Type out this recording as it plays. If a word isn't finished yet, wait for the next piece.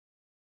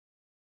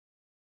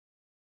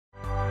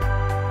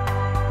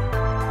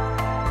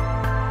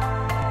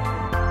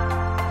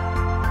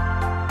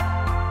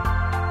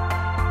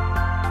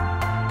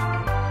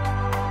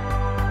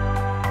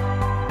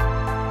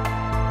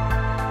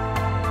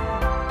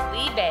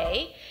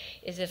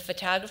is a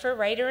photographer,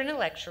 writer, and a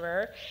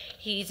lecturer.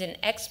 He's an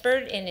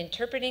expert in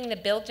interpreting the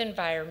built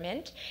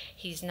environment.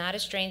 He's not a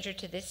stranger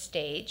to this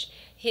stage.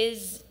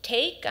 His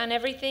take on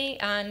everything,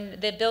 on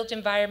the built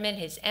environment,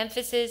 his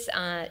emphasis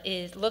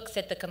looks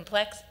at the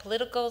complex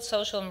political,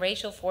 social, and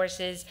racial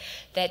forces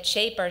that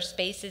shape our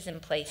spaces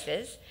and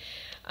places.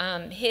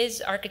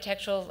 His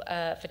architectural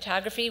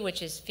photography,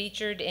 which is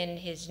featured in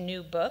his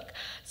new book,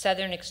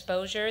 Southern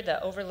Exposure,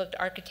 The Overlooked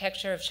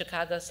Architecture of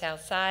Chicago's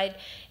South Side,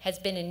 has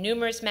been in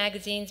numerous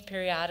magazines,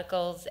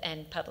 periodicals,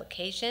 and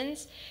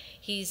publications.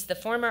 He's the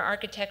former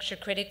architecture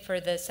critic for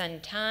the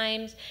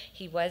Sun-Times.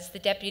 He was the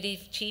deputy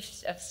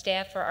chief of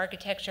staff for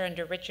architecture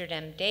under Richard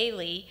M.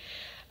 Daley.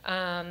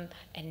 And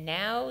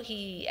now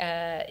he,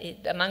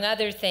 among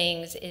other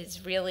things,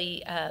 is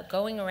really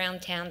going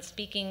around town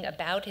speaking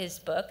about his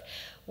book,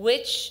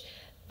 which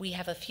we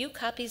have a few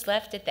copies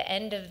left at the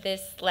end of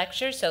this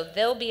lecture, so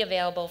they'll be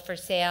available for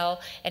sale.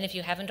 And if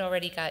you haven't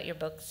already got your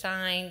book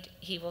signed,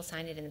 he will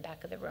sign it in the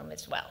back of the room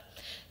as well.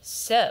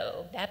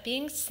 So that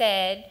being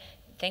said,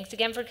 thanks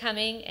again for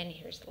coming, and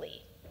here's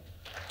Lee.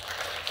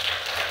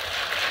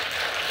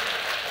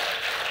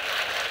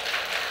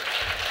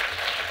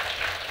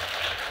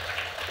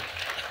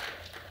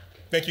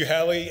 Thank you,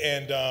 Hallie,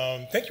 and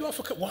thank you all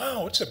for coming.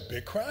 Wow, it's a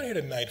big crowd here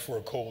tonight for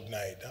a cold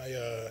night.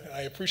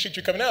 I appreciate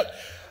you coming out.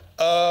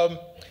 Oh.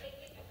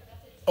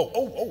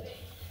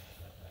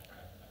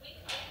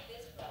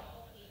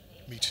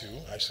 Me too.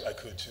 I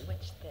could too. Which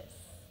this?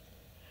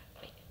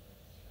 Wait.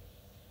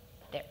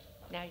 There.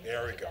 Now you're.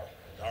 There we go.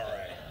 All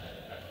right.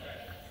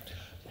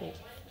 Cool.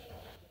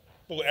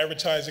 A little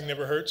advertising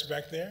never hurts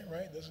back there,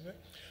 right? Doesn't it?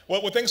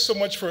 Well, thanks so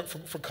much for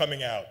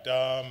coming out.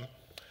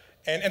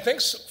 And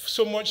thanks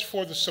so much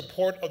for the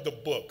support of the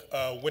book.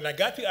 When I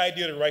got the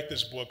idea to write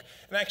this book,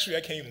 and actually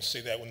I can't even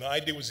say that, when the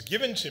idea was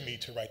given to me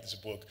to write this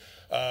book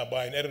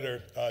by an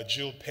editor,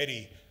 Jill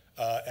Petty,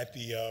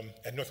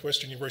 at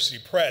Northwestern University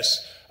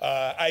Press,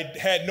 I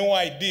had no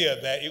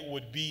idea that it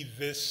would be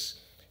this,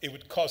 it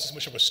would cause this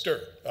much of a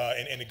stir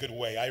in a good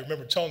way. I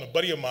remember telling a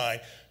buddy of mine,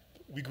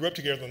 we grew up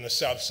together on the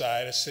South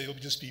Side, I said, it'll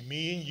just be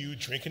me and you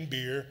drinking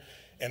beer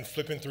and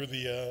flipping through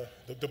the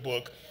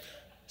book.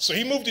 So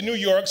he moved to New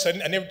York, so I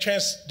didn't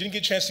get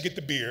a chance to get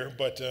the beer,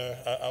 but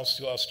I'll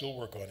still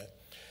work on it.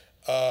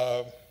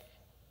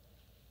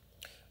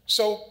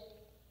 So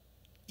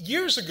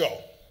years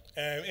ago,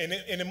 and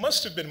it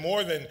must have been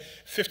more than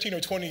 15 or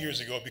 20 years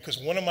ago, because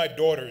one of my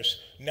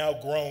daughters, now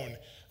grown,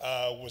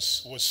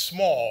 was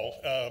small,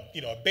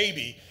 a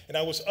baby, and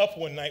I was up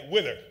one night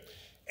with her,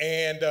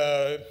 and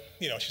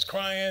she's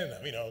crying,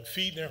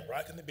 feeding her,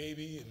 rocking the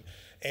baby,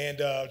 and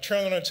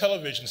turning on a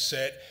television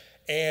set.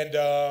 And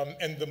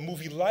the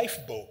movie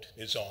Lifeboat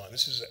is on.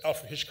 This is an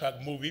Alfred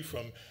Hitchcock movie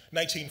from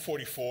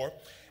 1944.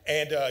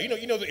 And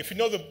if you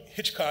know the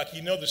Hitchcock,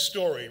 you know the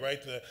story,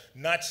 right? The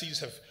Nazis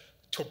have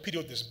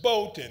torpedoed this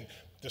boat, and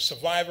the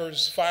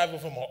survivors, 5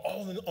 of them, are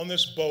all on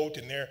this boat,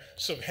 and they're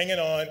sort of hanging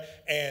on,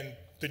 and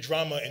the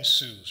drama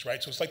ensues,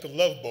 right? So it's like the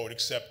Love Boat,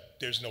 except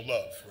there's no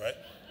love, right?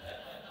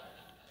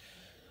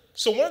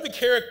 So one of the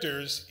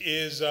characters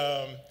is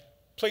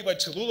played by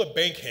Tallulah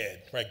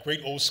Bankhead, right?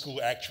 Great old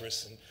school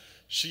actress, and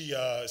she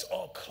is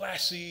all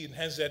classy and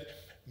has that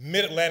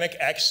mid-Atlantic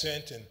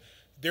accent, and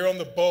they're on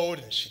the boat,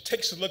 and she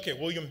takes a look at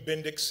William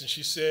Bendix, and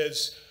she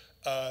says,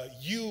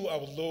 you are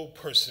a low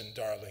person,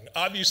 darling,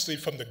 obviously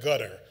from the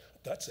gutter.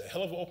 That's a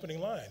hell of an opening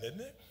line,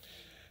 isn't it?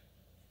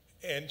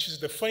 And she says,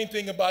 the funny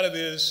thing about it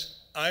is,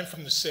 I'm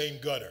from the same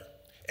gutter.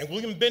 And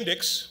William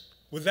Bendix,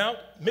 without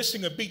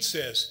missing a beat,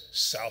 says,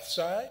 South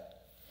Side?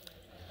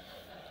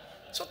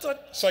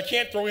 So I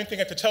can't throw anything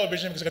at the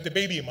television because I got the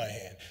baby in my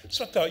hand.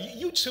 So I thought,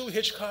 you too,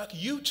 Hitchcock,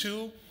 you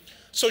too.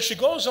 So she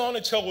goes on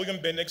to tell William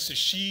Bendix that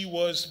she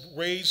was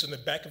raised in the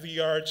back of the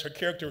yards. Her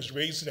character was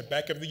raised in the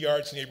back of the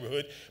yards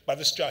neighborhood by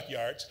the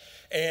stockyards.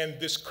 And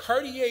this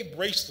Cartier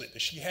bracelet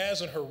that she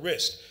has on her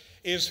wrist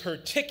was her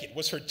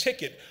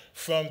ticket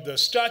from the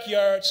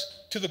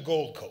stockyards to the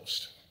Gold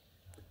Coast.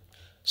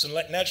 So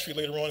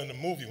naturally later on in the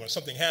movie, when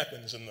something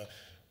happens and the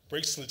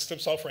bracelet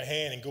slips off her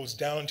hand and goes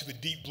down into the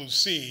deep blue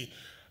sea,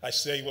 I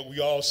say what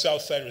we all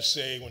Southsiders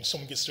say when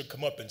someone gets their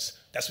comeuppance,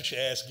 that's what your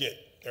ass get,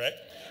 right?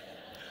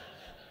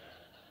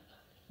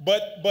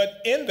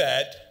 But in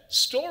that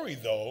story,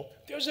 though,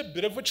 there's a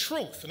bit of a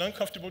truth, an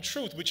uncomfortable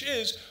truth, which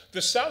is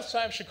the South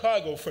Side of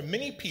Chicago, for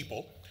many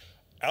people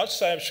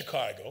outside of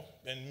Chicago,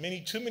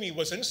 and too many of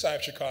us inside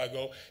of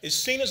Chicago, is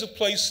seen as a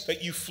place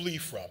that you flee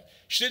from.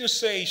 She didn't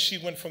say she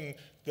went from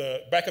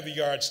the back of the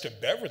yards to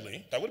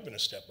Beverly. That would have been a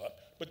step up.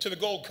 But to the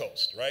Gold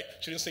Coast, right?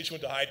 She didn't say she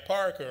went to Hyde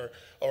Park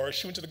or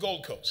she went to the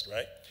Gold Coast,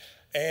 right?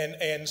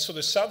 And so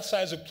the South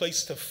Side is a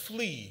place to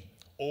flee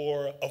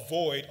or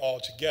avoid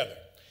altogether.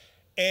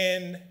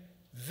 And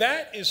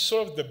that is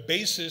sort of the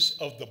basis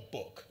of the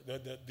book,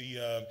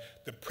 the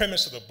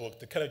premise of the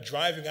book, the kind of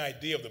driving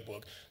idea of the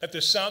book, that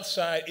the South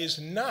Side is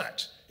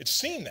not, it's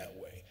seen that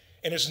way,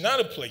 and it's not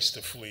a place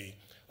to flee,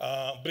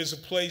 but it's a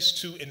place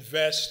to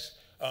invest,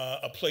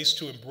 a place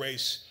to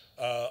embrace,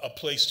 a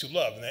place to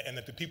love, and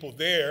that the people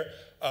there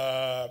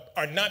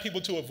are not people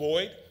to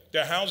avoid,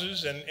 there are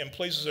houses and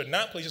places are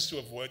not places to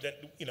avoid.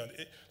 That,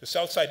 the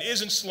South Side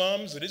isn't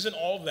slums, it isn't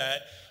all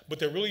that, but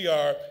there really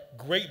are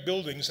great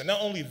buildings. And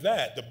not only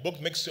that, the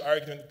book makes the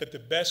argument that the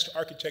best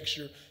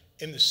architecture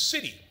in the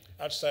city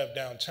outside of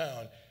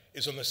downtown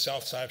is on the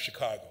South Side of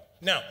Chicago.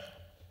 Now,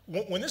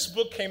 when this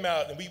book came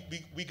out and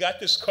we got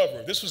this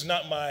cover, this was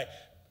not my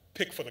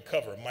pick for the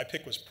cover. My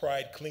pick was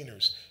Pride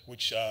Cleaners,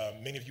 which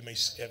many of you may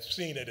have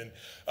seen it,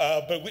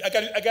 but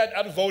I got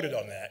outvoted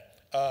on that.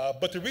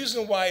 But the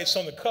reason why it's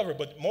on the cover,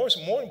 but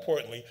more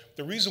importantly,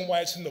 the reason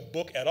why it's in the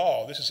book at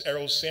all, this is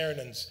Errol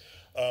Saarinen's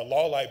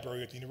law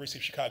library at the University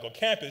of Chicago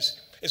campus,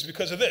 is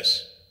because of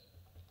this.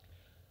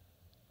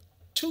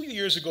 2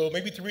 years ago,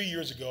 maybe 3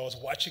 years ago, I was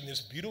watching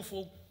this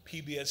beautiful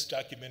PBS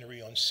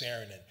documentary on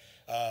Saarinen.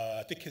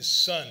 I think his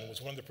son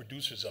was one of the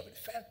producers of it.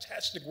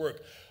 Fantastic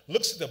work.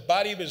 Looks at the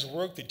body of his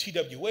work, the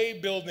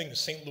TWA building, the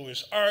St.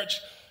 Louis Arch,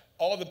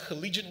 all the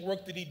collegiate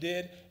work that he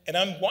did. And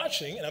I'm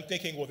watching, and I'm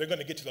thinking, well, they're going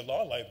to get to the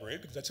law library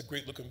because that's a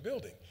great-looking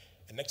building.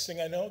 And next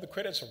thing I know, the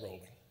credits are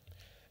rolling.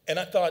 And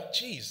I thought,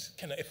 geez,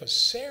 if a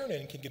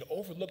Saarinen can get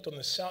overlooked on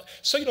the South.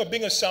 So,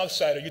 being a South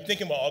Sider, you're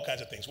thinking about all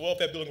kinds of things. Well, if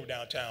that building were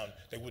downtown,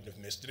 they wouldn't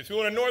have missed it. If it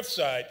were on the North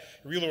Side,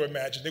 real or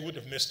imagined, they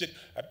wouldn't have missed it.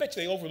 I bet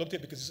you they overlooked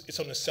it because it's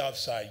on the South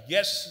Side.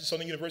 Yes, it's on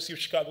the University of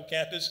Chicago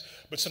campus,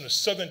 but it's on the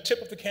southern tip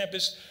of the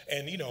campus.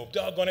 And,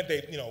 doggone it,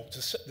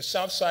 the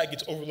South Side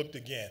gets overlooked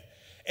again.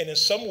 And in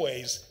some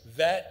ways,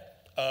 that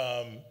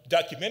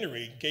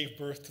documentary gave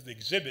birth to the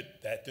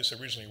exhibit that this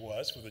originally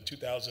was for the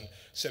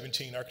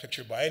 2017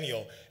 Architecture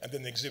Biennial, and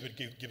then the exhibit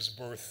gives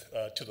birth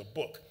to the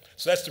book.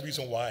 So that's the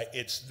reason why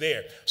it's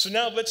there. So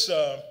now let's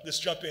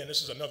jump in.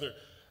 This is another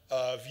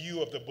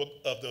view of the book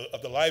of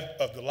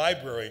the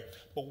library.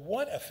 But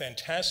what a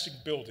fantastic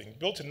building,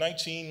 built in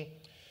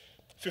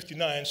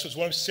 1959. So it's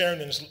one of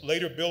Saarinen's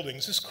later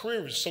buildings. His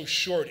career was so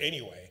short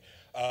anyway.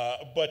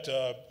 But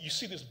you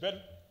see this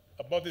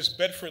above this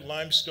Bedford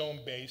limestone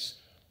base,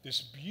 this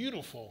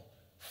beautiful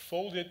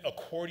folded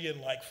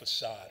accordion-like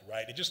facade,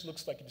 right? It just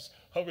looks like it just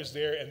hovers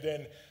there. And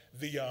then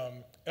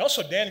and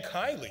also Dan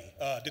Kiley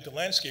did the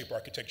landscape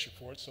architecture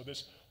for it, so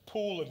this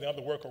pool and the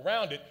other work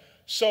around it.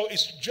 So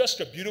it's just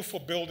a beautiful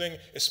building.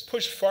 It's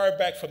pushed far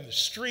back from the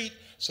street,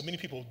 so many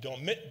people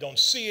don't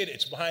see it.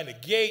 It's behind a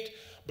gate,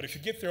 but if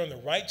you get there on the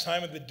right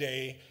time of the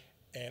day,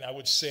 and I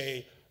would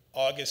say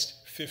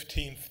August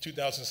 15th,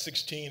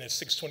 2016 at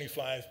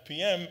 6:25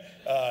 p.m.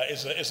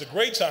 Is a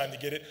great time to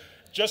get it.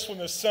 Just when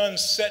the sun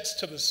sets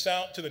to the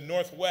south, to the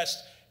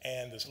northwest,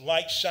 and the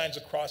light shines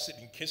across it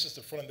and kisses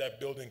the front of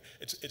that building,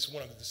 it's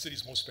one of the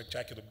city's most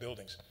spectacular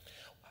buildings.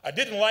 I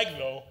didn't like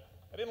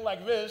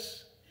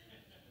this.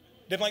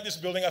 Didn't like this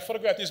building. I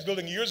photographed this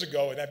building years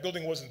ago, and that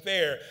building wasn't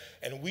there,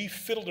 and we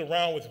fiddled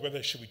around with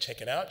whether should we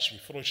take it out, should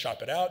we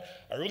Photoshop it out.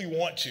 I really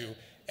want to,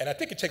 and I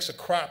think it takes a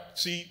crop.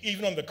 See,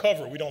 even on the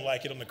cover, we don't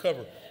like it on the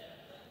cover.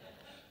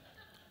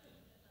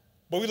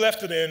 But we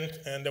left it in,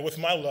 and with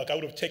my luck, I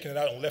would have taken it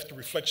out and left the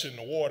reflection in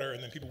the water,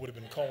 and then people would have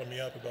been calling me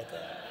up about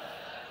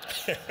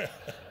that.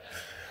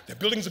 The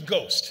building's a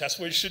ghost. That's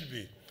where it should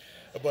be.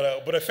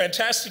 But a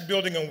fantastic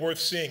building and worth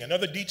seeing.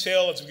 Another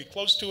detail as we get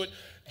close to it,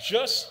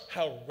 just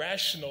how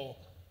rational,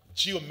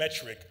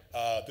 geometric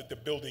that the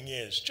building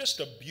is. Just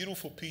a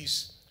beautiful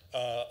piece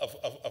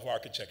of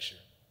architecture.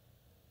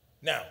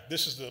 Now,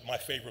 this is my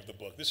favorite of the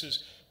book. This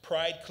is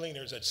Pride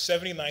Cleaners at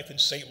 79th and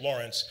St.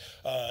 Lawrence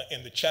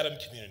in the Chatham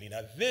community.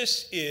 Now,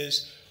 this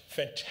is a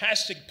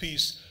fantastic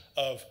piece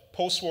of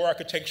post-war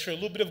architecture, a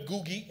little bit of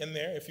Googie in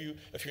there if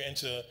you're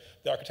into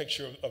the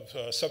architecture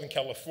of Southern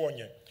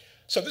California.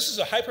 So this is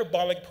a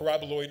hyperbolic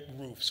paraboloid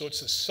roof. So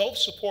it's a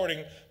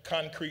self-supporting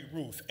concrete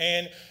roof.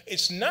 And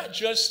it's not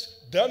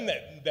just done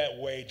that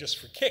way just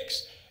for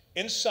kicks.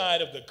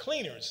 Inside of the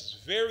cleaners is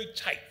very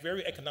tight,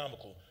 very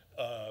economical.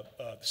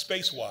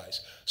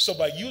 Space-wise. So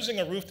by using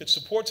a roof that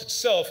supports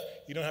itself,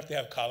 you don't have to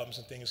have columns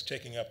and things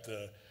taking up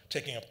the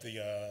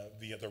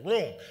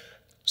room.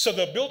 So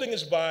the building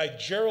is by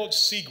Gerald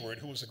Siegward,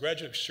 who was a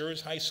graduate of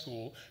Schurz High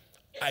School.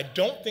 I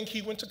don't think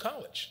he went to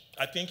college.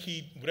 I think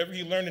whatever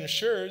he learned in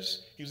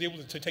Schurz, he was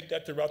able to take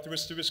that throughout the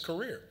rest of his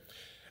career.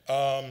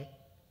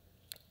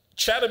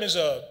 Chatham is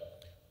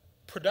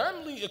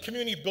predominantly a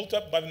community built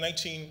up by the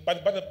 1930s,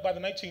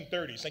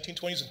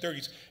 1920s and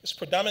 30s. It's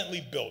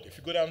predominantly built. If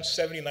you go down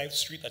 79th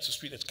Street, that's the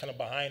street that's kind of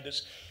behind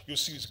us, you'll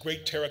see these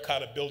great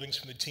terracotta buildings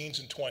from the teens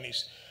and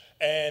 20s.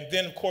 And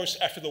then, of course,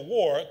 after the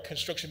war,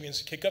 construction begins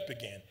to kick up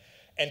again.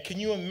 And can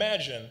you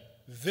imagine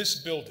this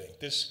building,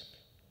 this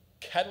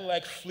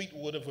Cadillac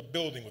Fleetwood of a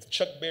building with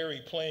Chuck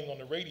Berry playing on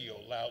the radio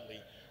loudly,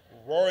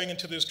 roaring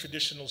into this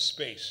traditional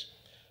space?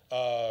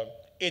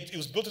 It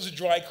was built as a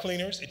dry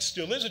cleaners. It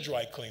still is a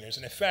dry cleaners.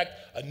 And in fact,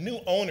 a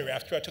new owner,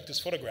 after I took this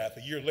photograph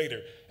a year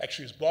later,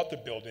 actually has bought the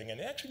building and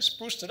actually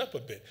spruced it up a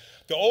bit.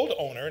 The old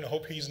owner, and I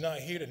hope he's not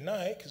here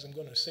tonight because I'm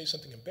going to say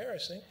something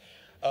embarrassing.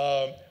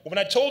 When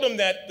I told him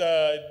that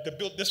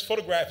this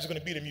photograph is going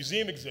to be in a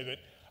museum exhibit,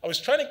 I was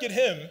trying to get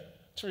him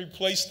to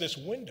replace this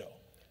window.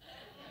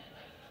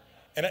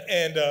 And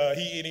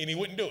he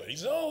wouldn't do it. He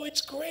said, "Oh,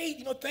 it's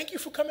great. Thank you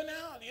for coming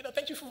out.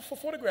 Thank you for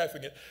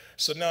photographing it."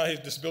 So now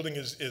this building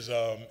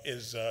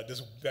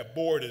that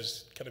board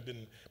has kind of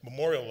been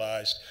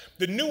memorialized.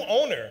 The new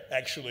owner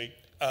actually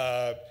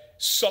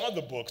saw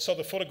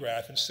the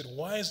photograph, and said,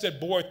 "Why is that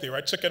board there?"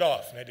 I took it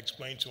off, and I had to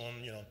explain to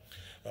him,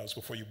 it was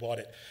before you bought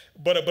it.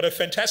 But a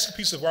fantastic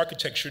piece of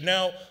architecture.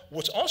 Now,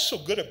 what's also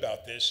good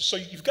about this, so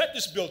you've got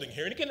this building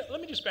here, and again,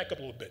 let me just back up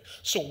a little bit.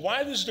 So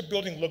why does the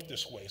building look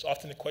this way? It's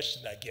often the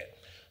question I get.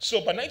 So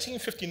by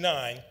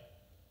 1959,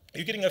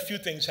 you're getting a few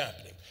things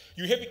happening.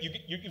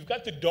 You've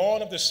got the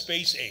dawn of the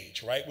space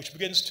age, right, which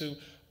begins to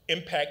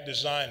impact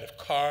design of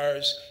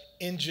cars,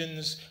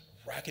 engines,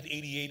 Rocket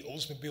 88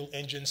 Oldsmobile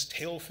engines,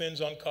 tail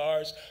fins on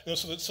cars.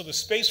 So the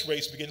space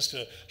race begins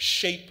to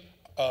shape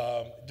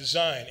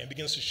design and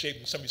begins to shape,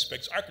 in some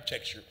respects,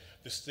 architecture.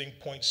 This thing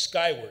points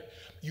skyward.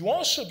 You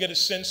also get a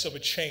sense of a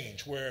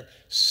change where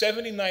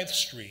 79th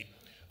Street,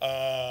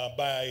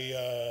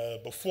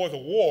 before the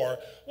war,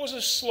 was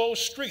a slow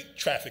street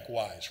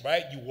traffic-wise,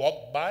 right? You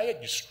walked by it,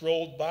 you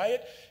strolled by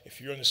it. If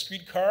you're in a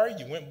streetcar,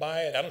 you went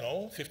by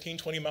it, 15,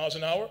 20 miles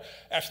an hour.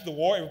 After the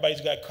war,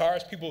 everybody's got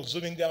cars, people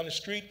zooming down the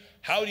street.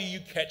 How do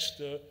you catch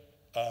the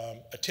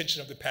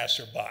attention of the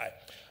passerby?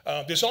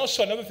 There's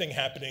also another thing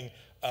happening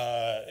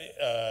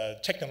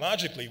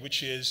technologically,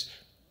 which is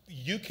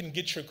you can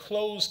get your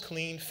clothes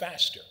cleaned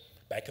faster.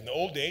 Back in the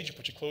old days, you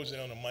put your clothes in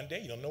on a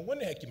Monday, you don't know when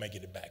the heck you might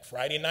get it back.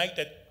 Friday night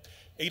at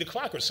 8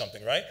 o'clock or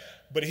something, right?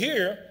 But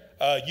here,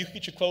 you can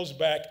get your clothes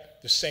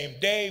back the same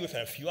day,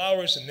 within a few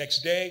hours, the next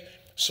day.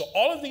 So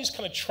all of these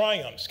kind of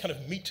triumphs kind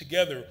of meet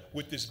together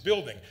with this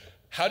building.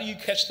 How do you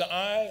catch the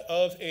eye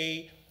of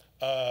a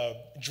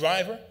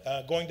driver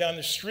going down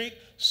the street?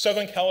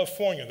 Southern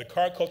California, the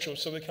car culture of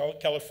Southern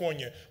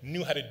California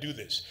knew how to do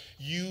this.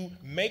 You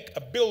make a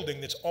building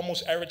that's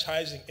almost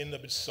advertising in and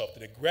of itself,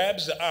 that it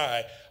grabs the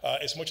eye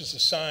as much as the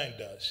sign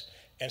does.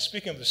 And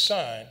speaking of the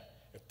sign,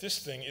 if this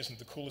thing isn't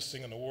the coolest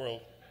thing in the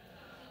world,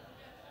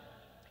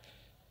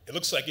 it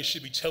looks like it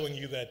should be telling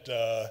you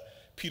that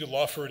Peter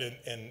Lawford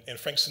and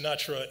Frank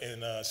Sinatra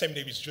and Sammy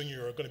Davis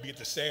Jr. are going to be at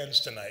the Sands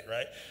tonight,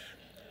 right?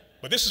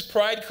 But this is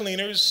Pride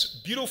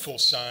Cleaners, beautiful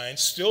sign,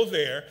 still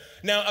there.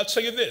 Now, I'll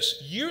tell you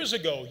this, years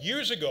ago,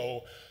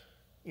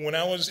 when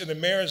I was in the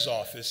mayor's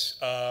office,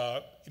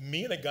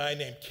 me and a guy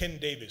named Ken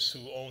Davis,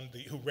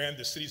 who ran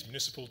the city's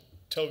municipal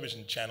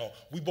television channel,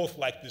 we both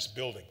liked this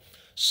building.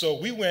 So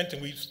we went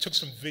and we took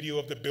some video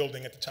of the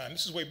building at the time.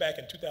 This is way back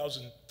in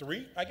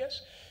 2003, I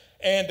guess.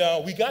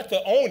 And we got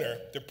the owner,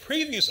 the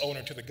previous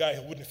owner to the guy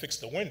who wouldn't fix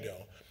the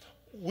window,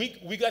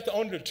 we got the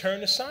owner to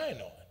turn the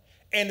sign on.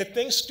 And the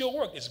thing still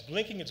worked. It's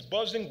blinking, it's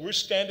buzzing. We're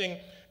standing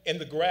in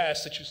the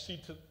grass that you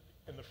see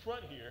in the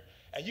front here,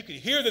 and you could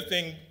hear the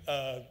thing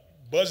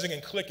buzzing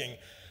and clicking.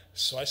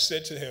 So I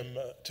said to him,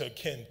 to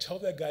Ken, tell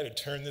that guy to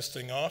turn this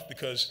thing off,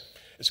 because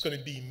it's going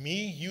to be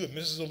me, you, and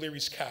Mrs.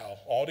 O'Leary's cow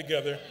all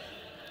together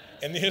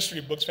in the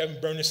history books for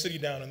having burned the city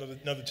down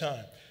another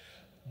time.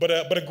 But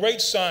a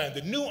great sign.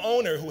 The new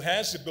owner who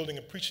has the building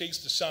appreciates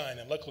the sign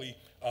and luckily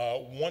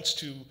wants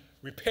to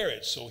repair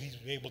it, so he's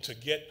been able to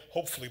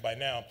hopefully by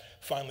now,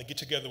 finally get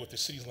together with the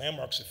city's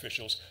landmarks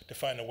officials to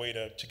find a way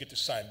to get the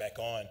sign back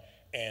on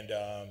and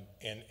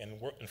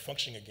work and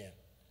functioning again.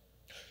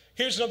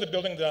 Here's another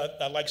building that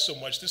I like so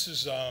much. This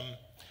is,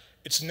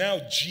 it's now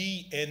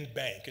GN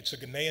Bank. It's a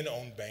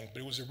Ghanaian-owned bank,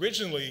 but it was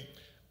originally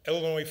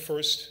Illinois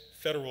First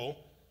Federal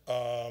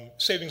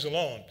Savings and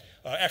Loan,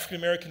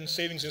 African-American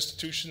savings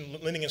institution,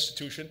 lending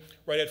institution,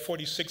 right at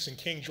 46 and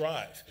King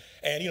Drive.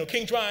 And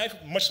King Drive,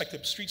 much like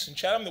the streets in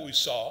Chatham that we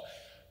saw,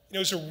 it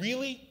was a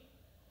really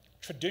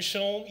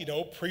traditional,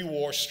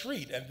 pre-war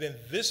street. And then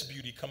this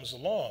beauty comes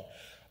along.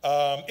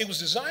 It was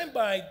designed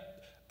by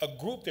a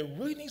group that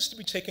really needs to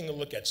be taking a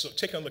look at. So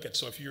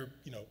if you're,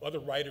 other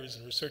writers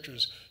and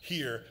researchers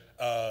here,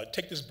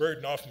 take this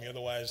burden off me.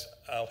 Otherwise,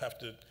 I'll have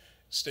to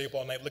stay up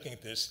all night looking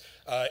at this.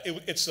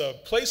 It's a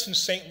place in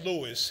St.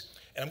 Louis,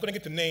 and I'm going to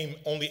get the name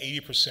only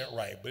 80%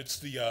 right, but it's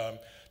the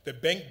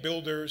Bank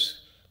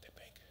Builders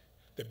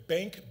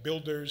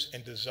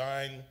and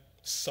Design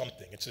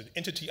something. It's an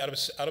entity out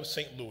of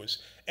St. Louis,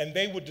 and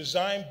they would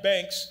design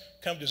banks,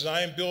 kind of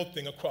design build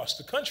thing across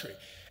the country.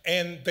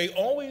 And they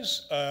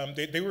always,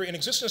 they were in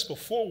existence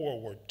before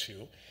World War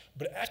II,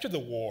 but after the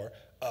war,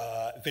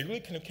 they really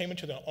kind of came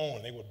into their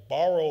own. They would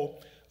borrow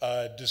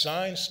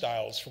design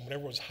styles from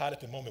whatever was hot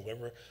at the moment,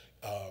 whatever,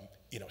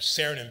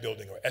 Saarinen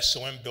building or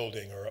SOM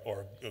building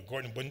or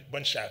Gordon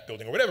Bunshaft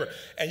building or whatever.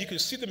 And you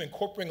could see them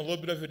incorporating a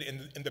little bit of it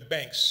in the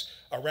banks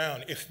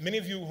around. If many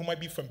of you who might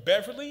be from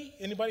Beverly,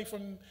 anybody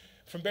from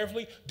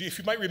Beverly, if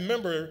you might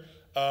remember,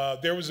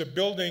 there was a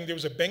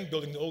bank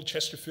building, the old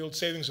Chesterfield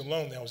Savings and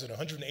Loan, that was at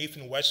 108th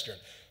and Western,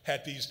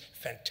 had these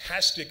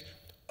fantastic,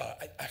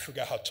 I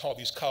forgot how tall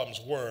these columns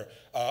were,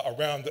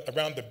 around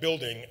the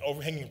building,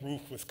 overhanging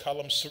roof with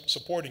columns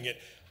supporting it,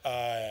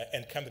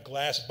 and kind of the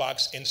glass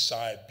box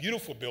inside.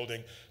 Beautiful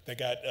building that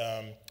got,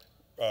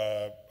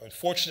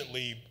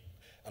 unfortunately,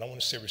 I don't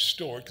want to say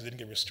restored because it didn't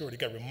get restored. It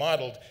got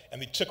remodeled,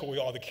 and they took away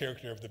all the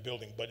character of the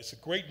building. But it's a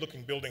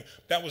great-looking building.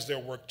 That was their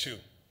work, too.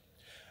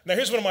 Now,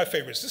 here's one of my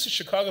favorites. This is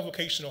Chicago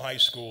Vocational High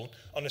School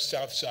on the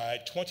south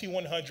side,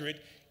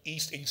 2100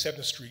 East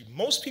 87th Street.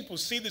 Most people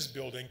see this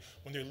building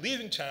when they're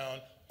leaving town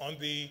on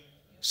the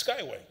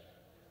Skyway.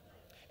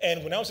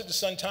 And when I was at the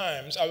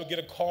Sun-Times, I would get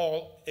a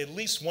call at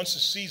least once a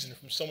season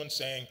from someone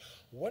saying,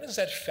 what is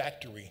that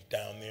factory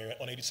down there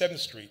on 87th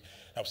Street?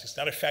 Now, it's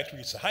not a factory,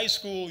 it's a high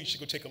school. You should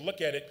go take a look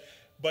at it.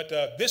 But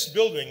this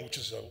building,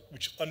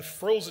 which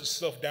unfurls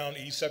itself down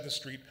 87th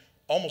Street,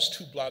 almost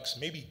 2 blocks,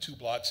 maybe 2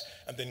 blocks,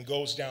 and then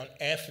goes down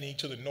Anthony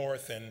to the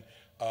north and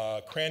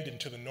Crandon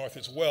to the north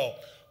as well.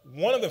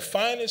 One of the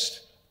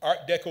finest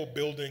Art Deco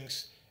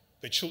buildings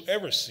that you'll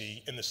ever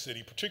see in the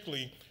city,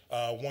 particularly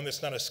one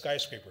that's not a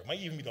skyscraper. It might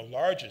even be the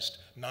largest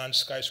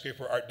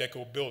non-skyscraper Art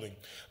Deco building.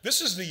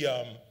 This is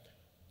the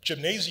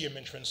gymnasium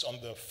entrance on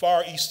the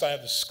far east side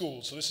of the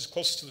school, so this is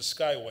closest to the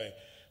Skyway.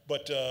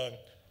 But,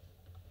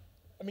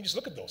 I mean, just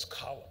look at those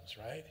columns,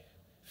 right?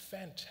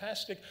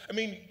 Fantastic. I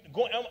mean,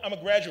 I'm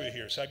a graduate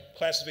here, so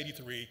class of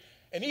 '83,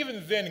 and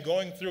even then,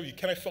 going through, you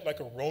kind of felt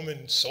like a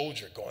Roman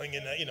soldier going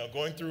in,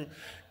 going through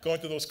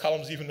those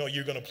columns, even though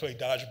you're going to play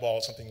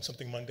dodgeball,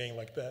 something mundane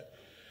like that.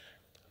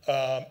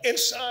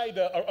 Inside,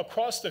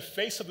 across the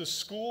face of the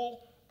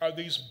school, are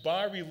these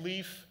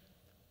bas-relief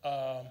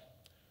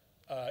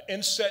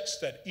insets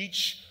that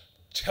each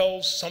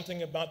tells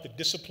something about the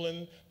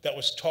discipline that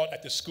was taught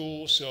at the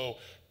school. So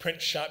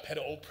print shop had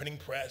an old printing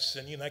press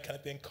and that kind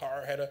of thing.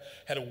 Car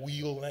had a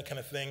wheel and that kind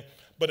of thing.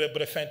 But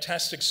a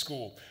fantastic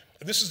school.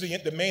 This is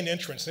the main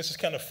entrance. This is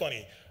kind of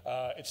funny.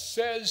 It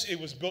says it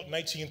was built in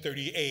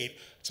 1938.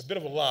 It's a bit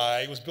of a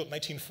lie. It was built in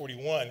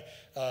 1941.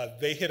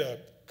 They hit a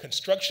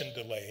construction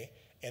delay,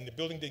 and the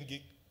building didn't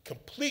get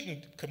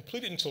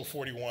completed until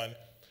 41.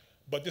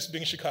 But this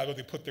being Chicago,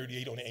 they put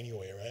 38 on it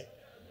anyway, right?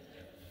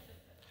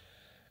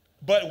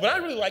 But what I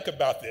really like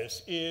about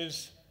this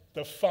is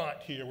the font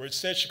here, where it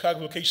says Chicago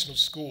Vocational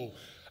School.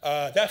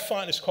 That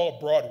font is called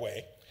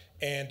Broadway,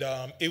 and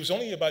it was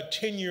only about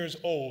 10 years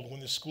old when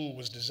the school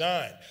was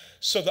designed.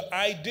 So the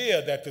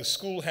idea that the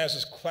school has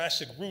its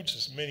classic roots,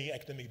 as many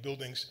academic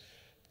buildings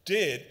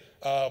did,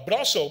 but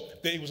also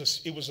that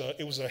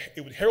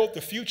it would herald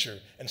the future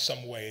in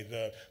some way.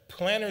 The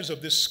planners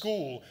of this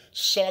school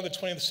saw the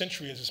 20th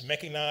century as this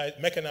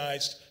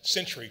mechanized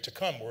century to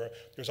come, where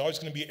there's always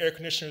going to be air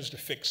conditioners to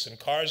fix and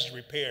cars to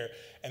repair.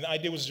 And the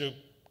idea was to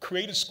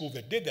create a school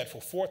that did that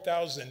for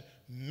 4,000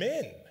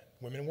 men.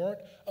 Women weren't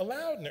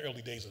allowed in the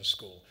early days of the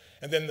school.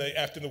 And then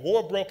after the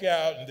war broke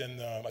out, and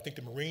then I think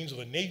the Marines or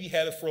the Navy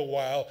had it for a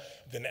while.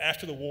 Then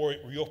after the war,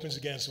 it reopens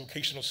again as a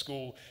vocational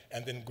school,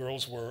 and then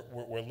girls were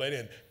let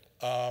in.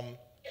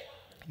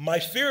 My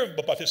fear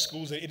about this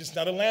school is that it is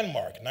not a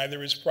landmark.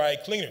 Neither is Pride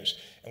Cleaners.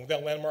 And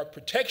without landmark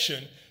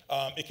protection,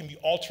 it can be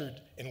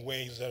altered in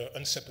ways that are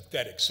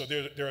unsympathetic. So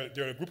there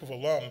are a group of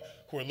alum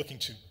who are looking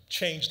to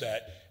change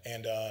that,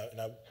 and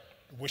I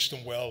wish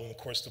them well. And of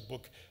course, the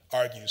book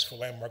argues for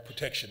landmark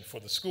protection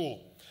for the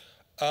school.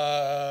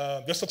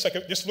 This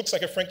looks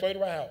like a Frank Lloyd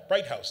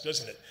Wright house,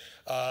 doesn't it?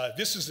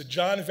 This is the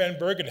John Van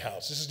Bergen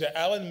house. This is the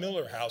Allen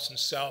Miller house in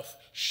South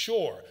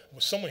Shore.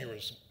 Well, someone here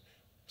is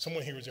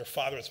their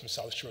father is from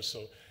South Shore,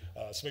 so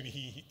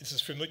maybe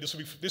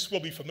this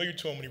will be familiar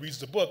to him when he reads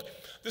the book.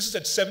 This is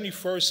at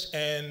 71st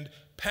and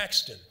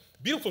Paxton.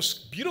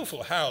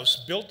 Beautiful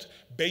house built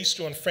based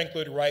on Frank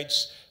Lloyd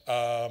Wright's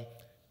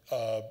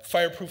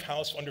fireproof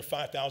house under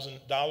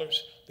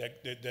 $5,000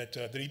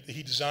 that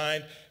he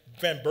designed.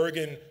 Van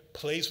Bergen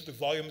plays with the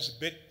volumes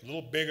a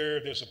little bigger.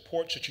 There's a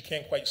porch that you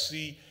can't quite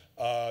see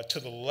to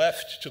the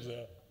left, to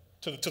the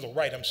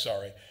right, I'm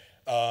sorry,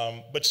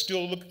 but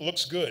still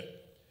looks good.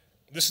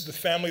 This is the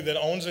family that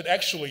owns it.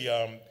 Actually,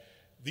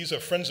 these are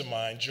friends of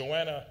mine.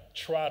 Joanna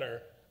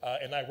Trotter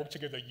and I worked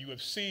together at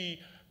UFC.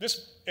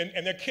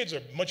 And their kids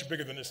are much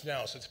bigger than this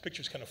now, so this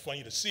picture's kind of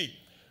funny to see.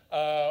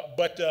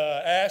 But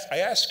I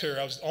asked her,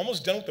 I was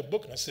almost done with the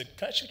book, and I said,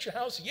 can I shoot your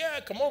house? Yeah,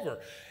 come over.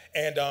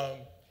 And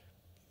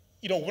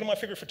one of my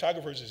favorite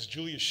photographers is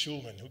Julius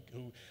Schulman,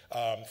 who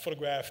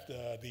photographed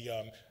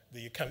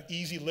the kind of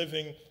easy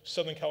living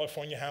Southern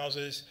California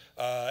houses,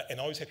 and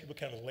always had people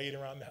kind of laying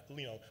around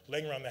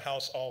the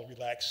house all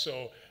relaxed.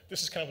 So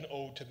this is kind of an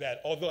ode to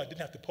that. Although I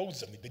didn't have to pose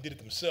them, they did it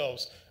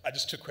themselves. I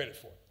just took credit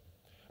for it.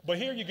 But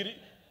here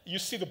you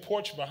see the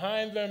porch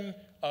behind them,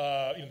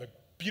 the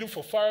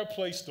beautiful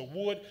fireplace, the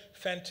wood,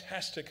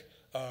 fantastic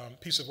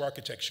piece of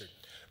architecture.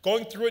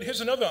 Going through it, here's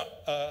another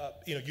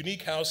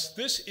unique house.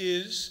 This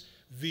is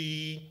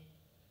the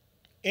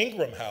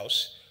Ingram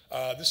House.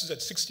 This is at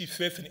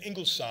 65th and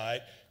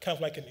Ingleside, kind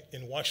of like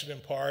in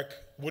Washington Park,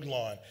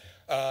 Woodlawn.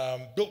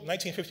 Built in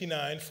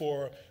 1959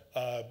 for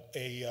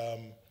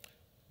an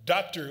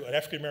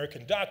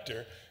African-American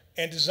doctor,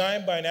 and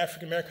designed by an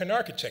African-American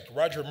architect,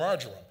 Roger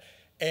Marjoram.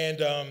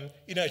 And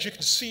as you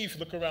can see, if you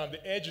look around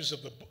the edges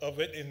of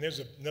it, and there's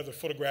another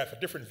photograph, a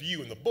different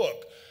view in the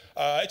book.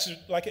 It's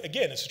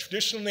a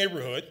traditional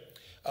neighborhood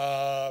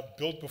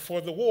built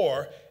before the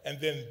war, and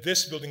then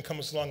this building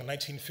comes along in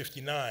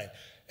 1959.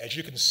 As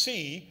you can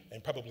see,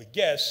 and probably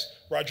guess,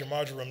 Roger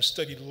Marjoram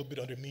studied a little bit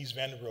under Mies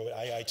van der Rohe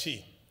at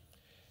IIT.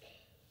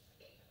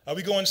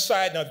 We go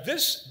inside. Now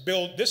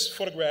this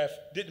photograph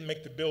didn't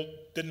make the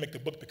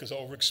book because I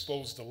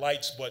overexposed the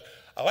lights, but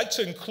I like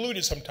to include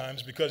it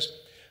sometimes because,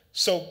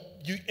 so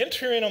you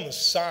enter in on the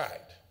side,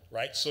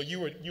 right? So you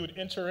would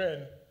enter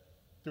in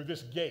through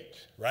this gate,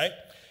 right?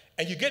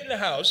 And you get in the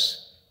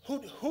house.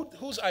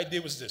 Whose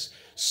idea was this?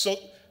 So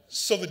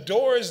the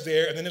door is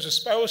there, and then there's a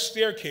spiral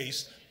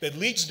staircase that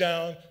leads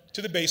down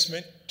to the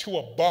basement to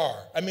a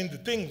bar. I mean, the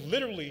thing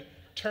literally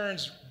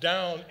turns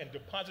down and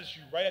deposits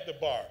you right at the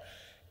bar.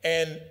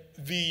 And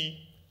the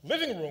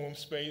living room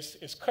space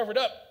is covered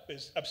up,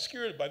 is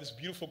obscured by this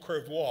beautiful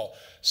curved wall.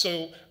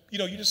 So,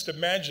 you just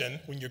imagine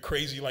when you're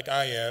crazy like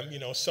I am,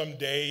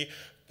 someday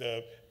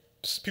the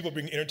people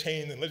being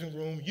entertained in the living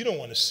room, you don't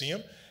want to see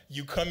them.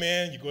 You come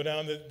in, you go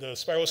down the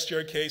spiral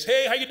staircase,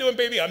 hey, how you doing,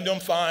 baby? I'm doing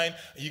fine.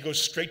 And you go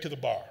straight to the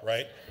bar,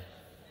 right?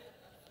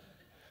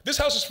 This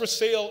house is for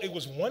sale. It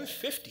was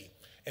 $150,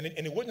 and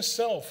it wouldn't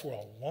sell for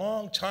a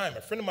long time.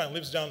 A friend of mine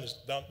lives down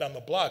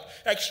the block.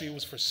 Actually, it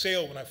was for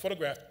sale when I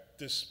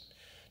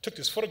took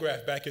this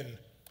photograph back in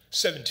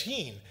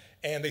 2017,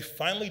 and they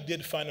finally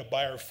did find a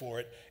buyer for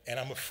it, and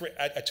I'm afraid,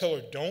 I tell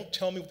her, don't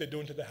tell me what they're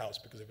doing to the house,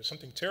 because if it's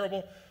something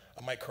terrible,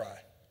 I might cry.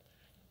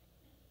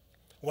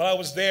 While I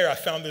was there, I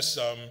found this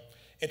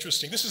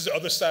interesting, this is the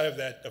other side of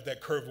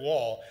that curved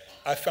wall.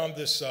 I found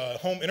this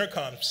home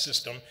intercom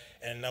system,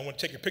 and I want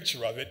to take a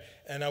picture of it,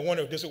 and I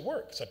wondered, does it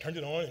work? So I turned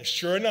it on, and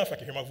sure enough, I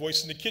could hear my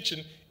voice in the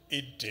kitchen.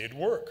 It did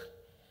work.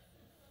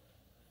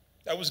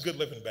 That was good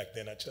living back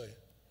then, I tell you.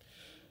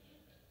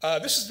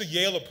 This is the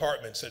Yale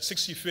Apartments at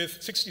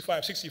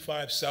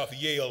 6565 South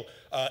Yale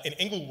in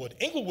Inglewood.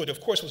 Inglewood, of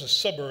course, was a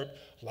suburb,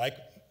 like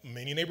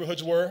many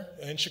neighborhoods were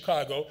in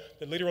Chicago,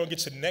 that later on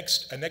gets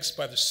annexed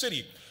by the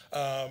city.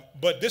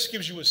 But this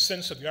gives you a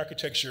sense of the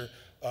architecture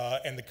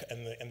and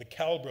the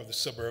caliber of the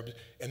suburb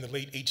in the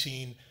late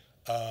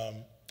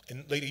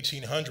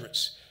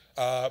 1800s.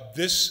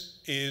 This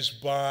is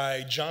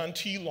by John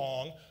T.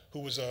 Long, who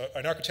was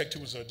an architect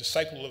who was a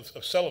disciple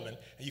of Sullivan,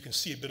 and you can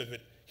see a bit of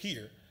it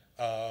here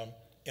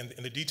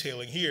in the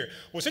detailing here.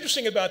 What's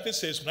interesting about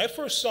this is when I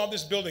first saw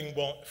this building,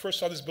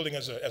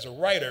 as a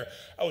writer,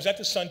 I was at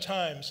the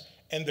Sun-Times,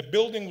 and the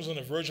building was on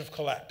the verge of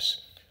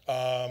collapse.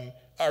 I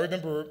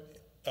remember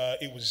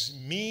it was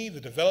me,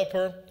 the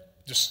developer,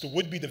 just the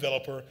would-be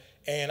developer,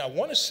 and I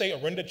want to say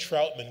Arenda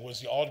Troutman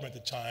was the alderman at the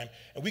time,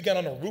 and we got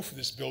on the roof of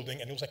this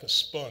building, and it was like a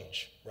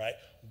sponge, right?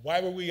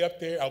 Why were we up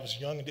there? I was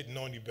young and didn't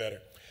know any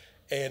better.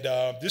 And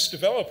this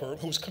developer,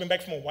 who was coming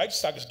back from a White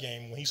Sox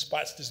game, when he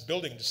spots this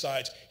building and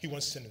decides he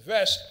wants to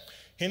invest,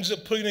 he ends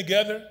up putting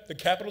together the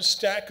capital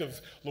stack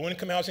of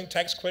low-income housing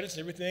tax credits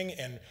and everything,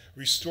 and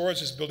restores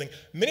this building.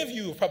 Many of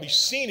you have probably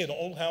seen it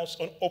on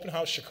Open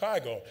House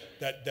Chicago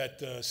that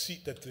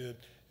the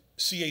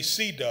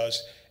CAC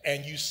does,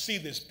 and you see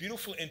this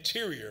beautiful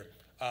interior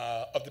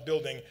of the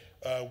building,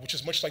 which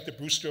is much like the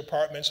Brewster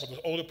Apartments or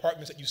the old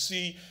apartments that you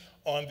see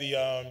on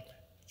the,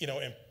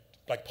 in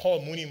like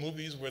Paul Mooney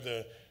movies where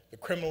the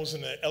criminal's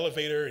in the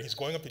elevator and he's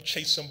going up to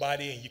chase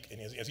somebody,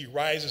 and as he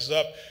rises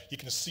up, you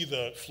can see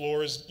the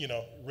floors,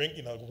 ring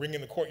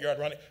in the courtyard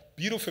around it.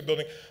 Beautiful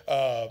building,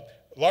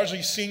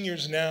 largely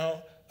seniors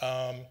now.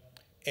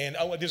 And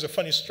there's a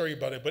funny story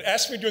about it, but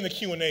ask me during the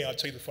Q&A, I'll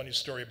tell you the funny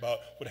story about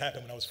what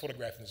happened when I was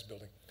photographing this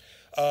building.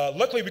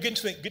 Luckily, we're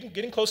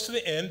getting close to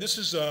the end. This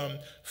is,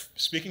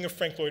 speaking of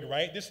Frank Lloyd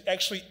Wright, this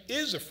actually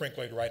is a Frank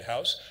Lloyd Wright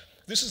house.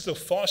 This is the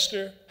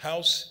Foster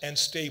House and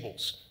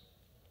Stables,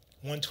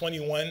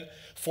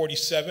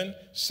 12147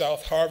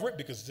 South Harvard,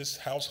 because this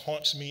house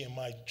haunts me in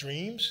my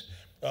dreams.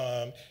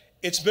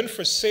 It's been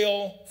for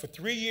sale for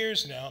 3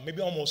 years now,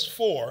 maybe almost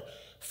 4,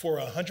 for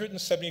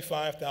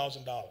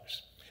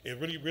 $175,000. It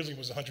really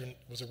was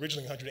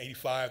originally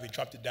 185. They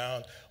dropped it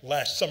down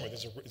last summer.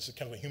 It's a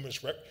kind of a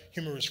humorous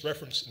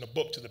reference in the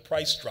book to the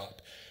price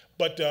drop.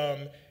 But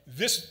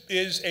this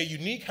is a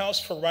unique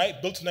house for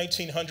Wright, built in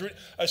 1900,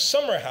 a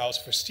summer house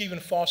for Stephen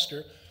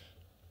Foster,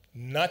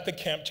 not the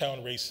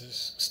Camptown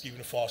racist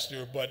Stephen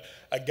Foster, but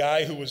a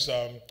guy who was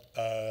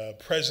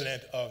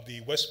president of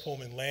the West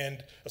Pullman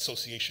Land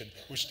Association,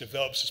 which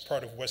develops as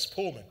part of West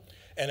Pullman.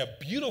 And a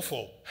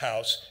beautiful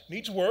house,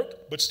 needs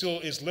work, but still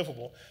is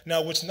livable.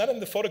 Now, what's not in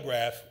the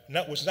photograph,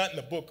 what's not in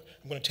the book,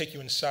 I'm going to take you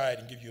inside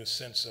and give you a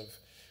sense of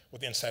what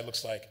the inside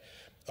looks like.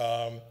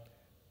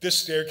 This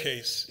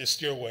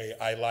stairway,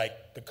 I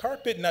like. The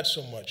carpet, not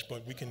so much,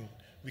 but we can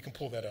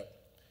pull that up.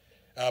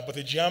 But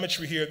the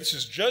geometry here, this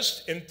is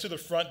just into the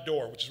front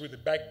door, which is really the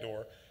back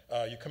door.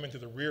 You come into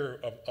the rear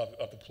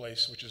of the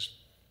place, which is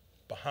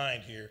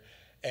behind here,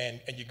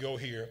 and you go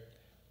here.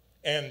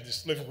 And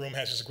this living room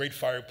has this great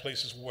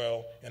fireplace as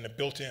well, and a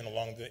built-in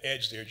along the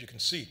edge there, as you can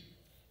see.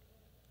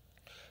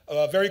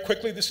 Very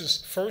quickly, this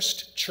is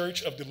First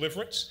Church of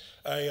Deliverance,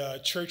 a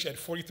church at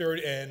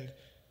 43rd and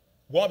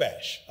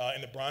Wabash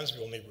in the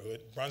Bronzeville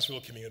neighborhood,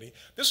 Bronzeville community.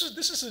 This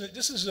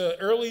is an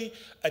early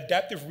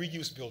adaptive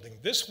reuse building.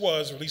 This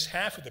was, or at least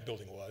half of the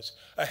building was,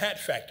 a hat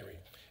factory.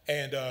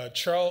 And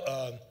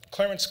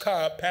Clarence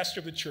Cobb, pastor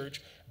of the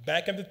church,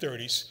 back in the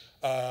 30s,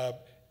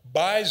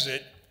 buys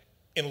it,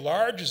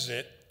 enlarges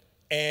it,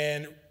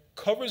 and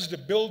covers the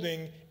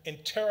building in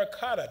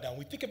terracotta. Now, when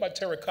we think about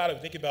terracotta, we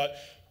think about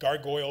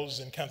gargoyles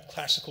and kind of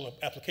classical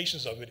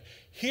applications of it.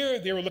 Here,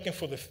 they were looking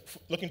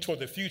toward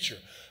the future.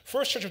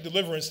 First Church of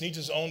Deliverance needs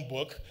its own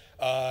book.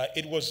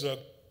 It was a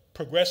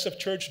progressive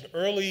church, an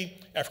early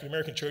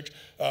African-American church,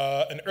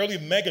 an early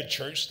mega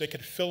church. They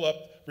could fill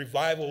up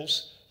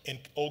revivals in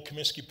Old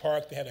Comiskey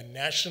Park. They had a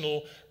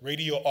national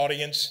radio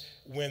audience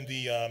when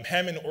the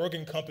Hammond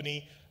Organ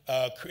Company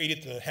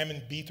created the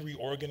Hammond B3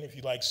 organ. If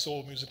you like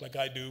soul music like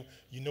I do,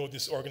 you know what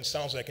this organ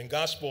sounds like in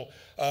gospel.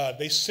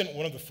 They sent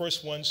one of the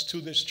first ones to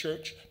this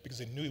church because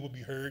they knew it would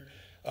be heard.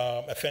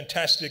 A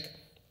fantastic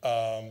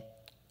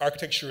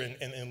architecture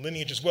and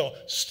lineage as well.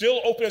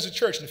 Still open as a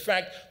church. In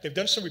fact, they've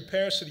done some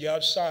repairs to the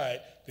outside.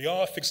 They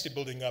all fixed the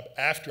building up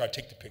after I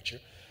take the picture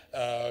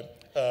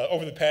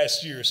over the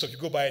past year. So if you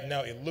go by it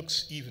now, it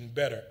looks even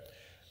better.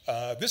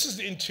 This is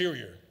the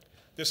interior.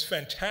 This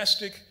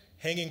fantastic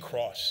hanging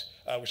cross,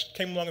 which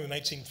came along in the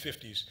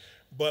 1950s.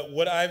 But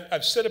what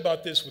I've said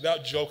about this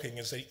without joking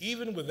is that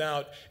even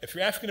without, if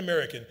you're African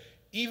American,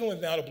 even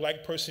without a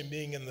black person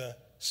being in the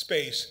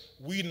space,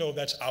 we know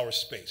that's our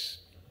space.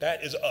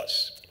 That is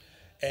us.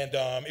 And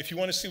if you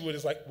want to see what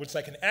it's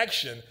like in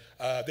action,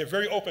 they're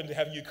very open to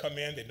having you come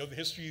in. They know the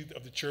history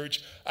of the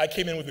church. I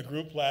came in with a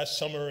group last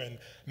summer and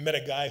met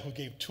a guy who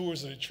gave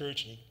tours of the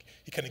church, and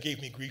he kind of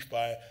gave me grief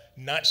by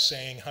not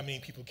saying how many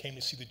people came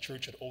to see the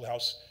church at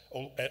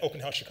Open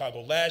House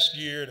Chicago last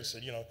year. And I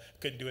said,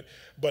 couldn't do it.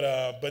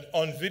 But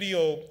on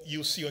video,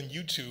 you'll see on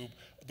YouTube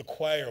the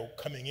choir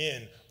coming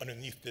in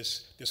underneath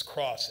this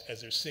cross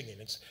as they're singing.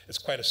 It's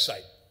quite a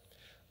sight.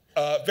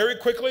 Very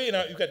quickly,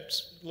 you've got a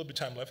little bit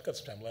of time left. Got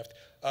some time left.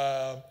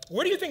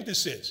 Where do you think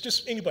this is?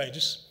 Just anybody.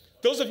 Just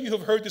those of you who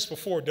have heard this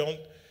before,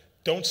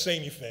 don't say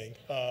anything.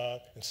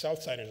 And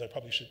Southsiders, I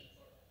probably should.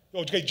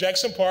 Okay,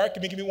 Jackson Park.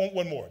 Give me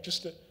one more.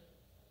 Just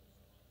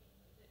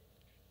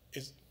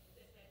is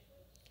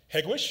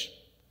Hegewisch?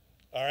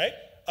 All right.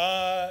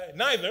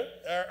 Neither.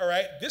 All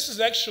right. This is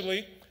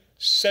actually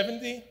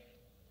 78th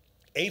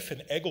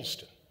and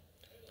Eggleston.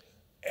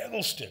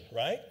 Eggleston,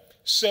 right?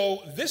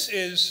 So this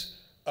is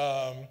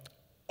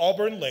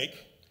Auburn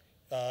Lake.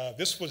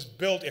 This was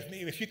built,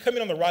 if you come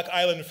in on the Rock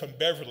Island from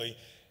Beverly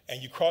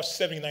and you cross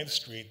 79th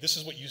Street, this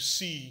is what you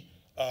see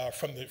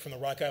from the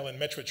Rock Island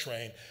Metro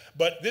train.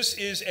 But this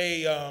is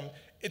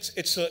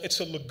it's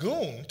a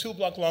lagoon,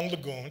 2-block long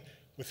lagoon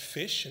with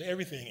fish and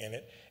everything in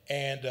it.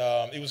 And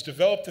it was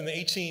developed in the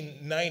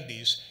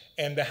 1890s,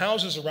 and the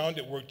houses around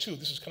it were too.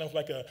 This is kind of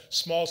like a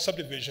small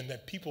subdivision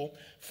that people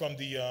from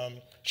the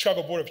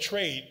Chicago Board of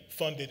Trade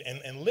funded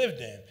and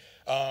lived in.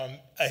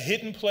 A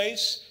hidden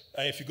place.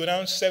 If you go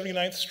down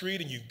 79th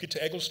Street and you get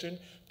to Eggleston,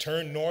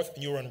 turn north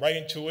and you'll run right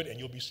into it, and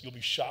you'll be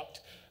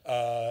shocked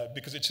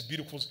because it's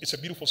a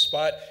beautiful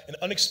spot, an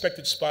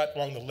unexpected spot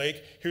along the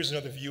lake. Here's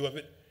another view of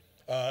it.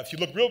 If you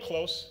look real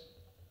close,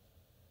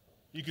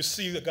 you can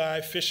see the guy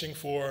fishing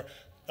for.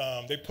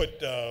 They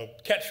put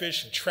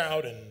catfish and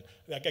trout, and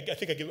I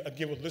think I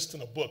give a list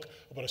in a book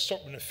about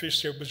assortment of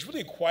fish there. But it's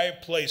really a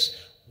quiet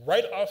place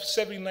right off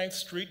 79th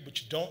Street,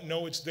 but you don't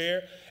know it's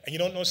there, and you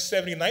don't know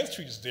 79th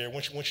Street is there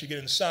once you get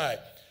inside.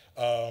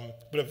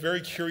 But a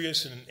very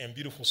curious and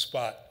beautiful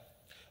spot.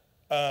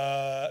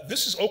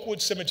 This is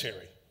Oakwood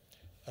Cemetery,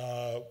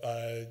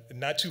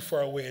 not too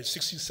far away at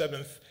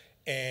 67th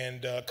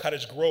and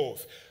Cottage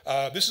Grove.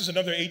 This is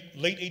another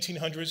late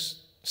 1800s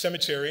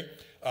cemetery.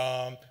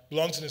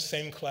 Belongs in the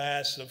same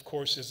class, of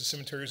course, as the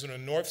cemeteries on the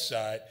north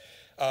side.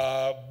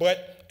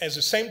 But at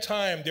the same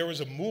time, there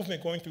was a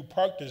movement going through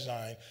park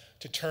design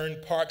to turn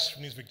parks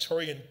from these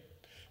Victorian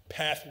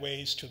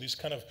pathways to these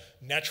kind of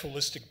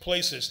naturalistic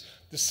places.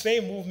 The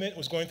same movement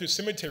was going through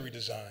cemetery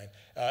design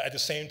at the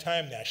same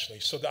time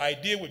nationally. So the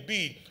idea would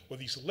be, with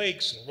these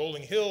lakes and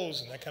rolling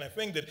hills and that kind of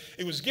thing, that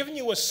it was giving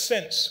you a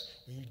sense,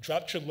 when you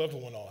dropped your loved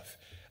one off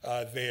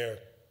there,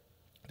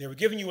 they were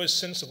giving you a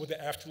sense of what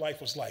the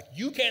afterlife was like.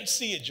 You can't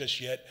see it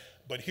just yet,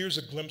 but here's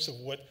a glimpse of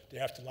what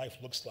the afterlife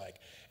looks like.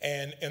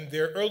 And in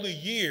their early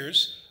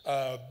years,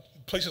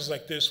 places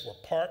like this were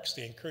parks.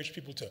 They encouraged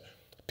people to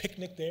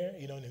picnic there,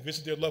 and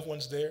visit their loved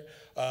ones there.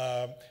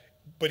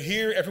 But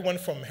here, everyone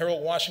from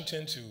Harold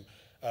Washington to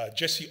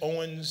Jesse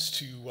Owens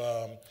to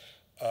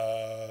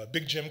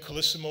Big Jim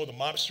Colissimo, the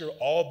mobster,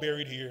 all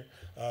buried here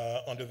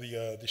under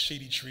the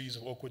shady trees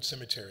of Oakwood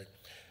Cemetery.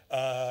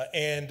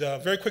 And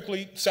very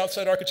quickly,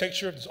 Southside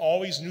architecture, there's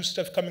always new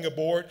stuff coming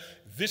aboard.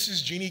 This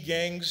is Jeannie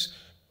Gang's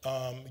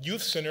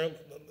youth center,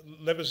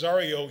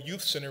 Levisario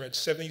Youth Center at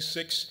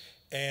 76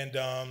 and,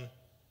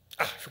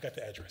 I forgot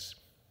the address.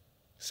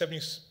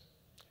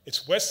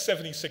 It's West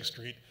 76th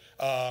Street.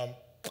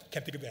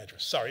 Can't think of the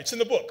address. Sorry, it's in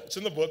the book. It's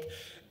in the book.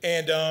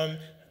 And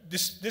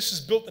this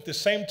is built at the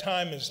same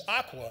time as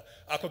Aqua.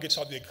 Aqua gets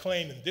all the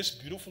acclaim, and this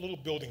beautiful little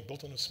building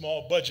built on a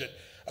small budget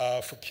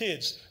for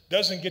kids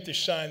doesn't get the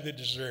shine they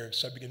deserve.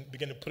 So I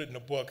began to put it in the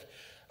book.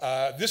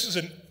 This is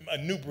a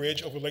new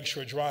bridge over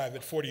Lakeshore Drive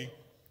at 41st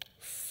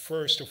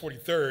 41st or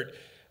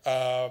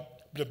 43rd,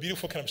 the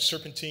beautiful kind of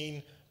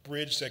serpentine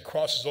bridge that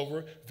crosses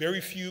over.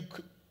 Very few,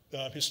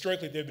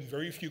 historically, there have been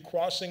very few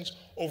crossings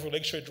over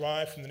Lakeshore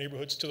Drive from the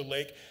neighborhoods to the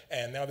lake,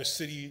 and now the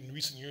city in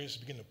recent years is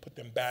beginning to put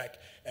them back,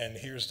 and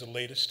here's the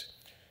latest.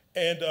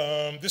 And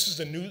this is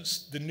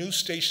the new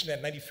station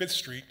at 95th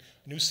Street,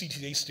 new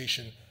CTA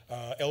station,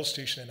 L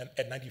station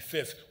at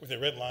 95th, where the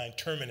red line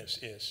terminus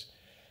is.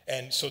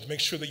 And so to make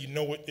sure that you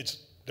know it's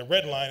the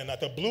red line and not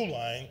the blue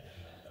line,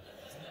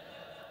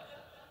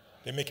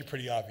 they make it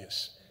pretty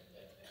obvious.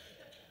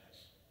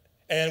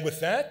 And with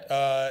that,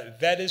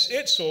 that is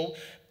it. So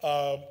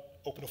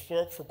open the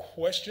floor up for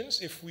questions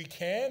if we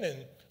can,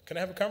 and can I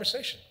have a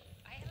conversation?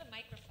 I have a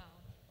microphone.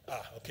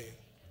 Ah, okay.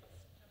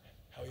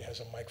 Howie has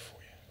a mic for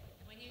you.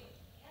 When you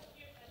have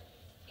your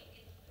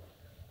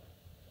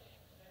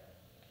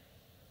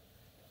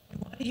I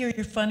want to hear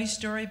your funny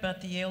story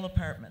about the Yale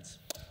apartments.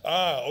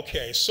 Ah,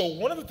 okay. So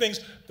one of the things,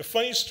 the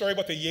funny story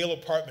about the Yale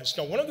apartments.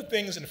 Now, one of the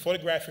things in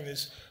photographing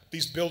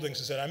these buildings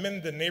is that I'm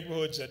in the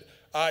neighborhoods at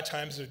odd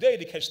times of the day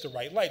to catch the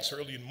right light. So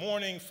early in the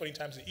morning, funny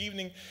times in the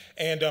evening,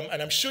 and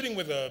I'm shooting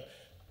with a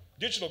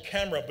digital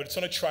camera, but it's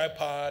on a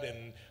tripod,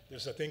 and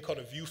there's a thing called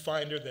a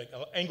viewfinder, that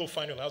angle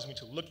finder allows me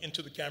to look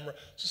into the camera.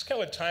 So it's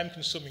kind of a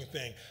time-consuming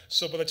thing.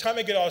 So by the time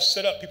I get all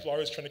set up, people are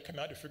always trying to come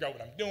out to figure out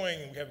what I'm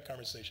doing, and we have a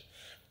conversation.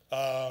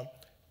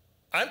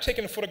 I'm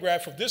taking a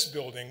photograph of this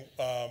building,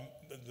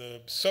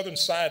 the southern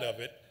side of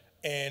it,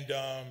 and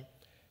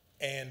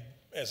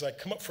as I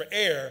come up for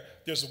air,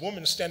 there's a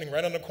woman standing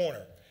right on the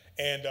corner.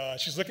 And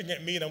she's looking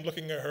at me, and I'm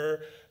looking at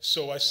her.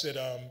 So I said,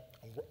 and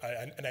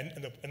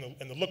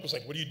the look was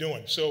like, "What are you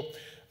doing?" So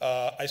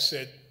I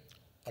said,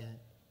 "I'm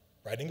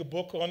writing a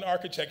book on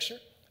architecture,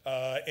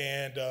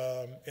 and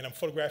I'm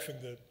photographing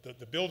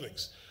the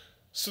buildings."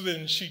 So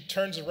then she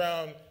turns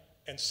around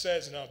and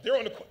says, "Now they're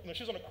on the,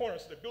 she's on the corner,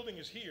 so the building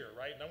is here,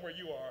 right? And I'm where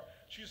you are.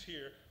 She's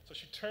here." So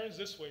she turns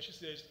this way. She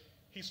says,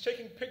 "He's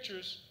taking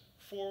pictures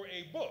for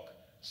a book."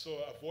 So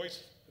a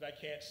voice that I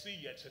can't see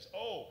yet says,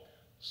 "Oh."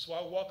 So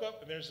I walk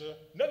up, and there's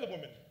another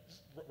woman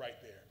right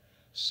there.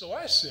 So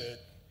I said,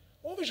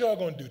 "What was y'all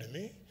going to do to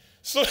me?"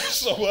 So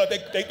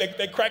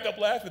they crack up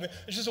laughing. And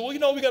she said, "Well, you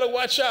know, we got to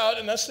watch out."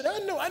 And I said, I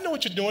know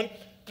what you're doing."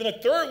 Then a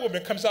third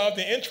woman comes out of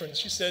the entrance.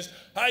 She says,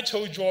 "I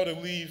told you all to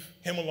leave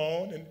him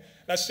alone." And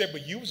I said,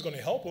 "But you was going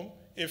to help him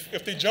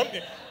if they jumped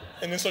in."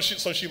 And then so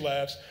she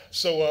laughs.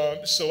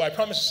 So I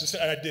promised,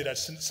 and I did. I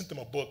sent them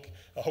a book.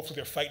 Hopefully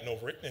they're fighting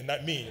over it, and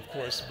not me, of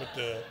course, but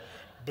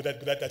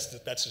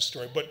that's the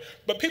story.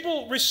 But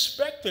people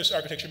respect this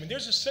architecture. I mean,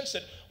 there's a sense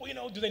that, well, you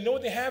know, do they know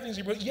what they have? And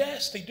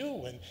yes, they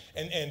do.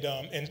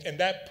 And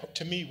that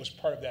to me was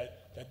part of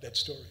that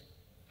story.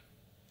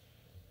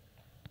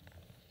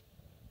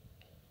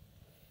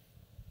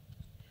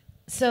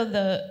 So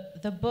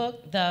the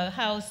book, the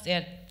house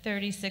at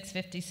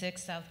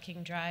 3656 South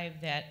King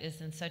Drive that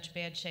is in such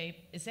bad shape,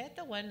 is that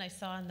the one I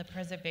saw in the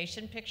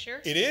preservation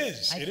picture? It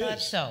is. I thought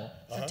so.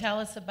 So tell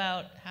us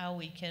about how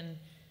we can,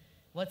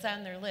 what's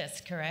on their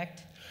list,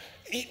 correct?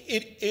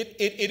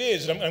 It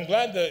is. I'm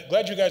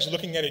glad you guys are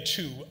looking at it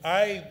too.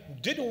 I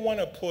didn't want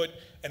to put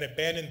an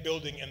abandoned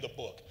building in the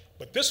book,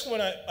 but this one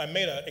I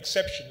made an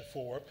exception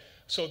for.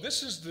 So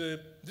this is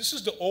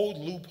the old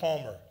Lou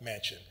Palmer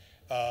mansion.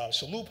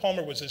 So Lou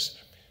Palmer was this,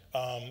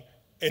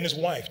 and his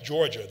wife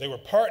Georgia. They were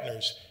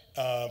partners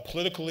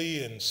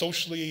politically and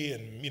socially,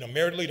 and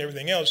maritally and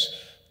everything else.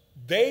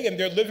 They, in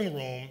their living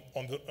room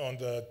on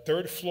the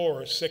third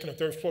floor, second or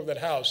third floor of that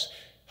house,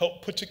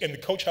 helped and the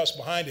coach house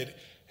behind it,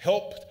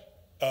 helped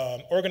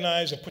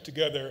organize and put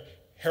together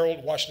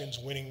Harold Washington's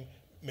winning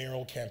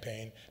mayoral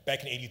campaign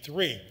back in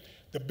 '83.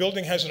 The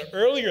building has an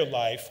earlier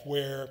life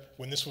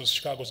when this was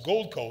Chicago's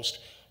Gold Coast,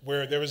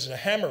 where there was a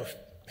Hammer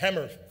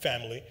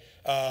family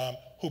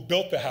who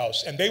built the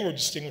house, and they were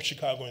distinguished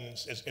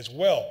Chicagoans as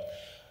well.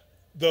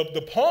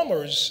 The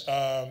Palmers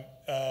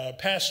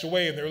passed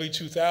away in the early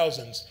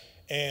 2000s,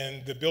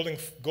 and the building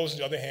goes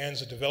into other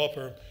hands, a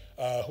developer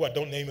who I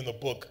don't name in the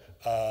book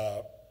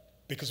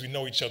because we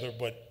know each other,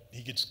 but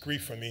he gets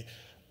grief from me.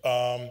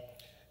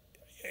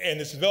 And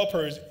this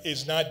developer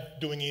is not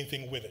doing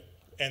anything with it.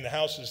 And the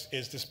house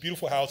is this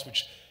beautiful house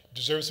which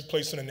deserves a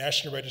place in the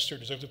National Register,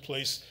 deserves a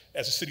place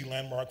as a city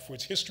landmark for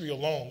its history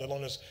alone, let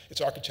alone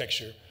its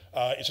architecture.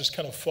 It's just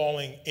kind of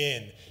falling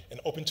in and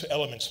open to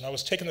elements. When I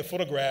was taking the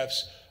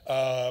photographs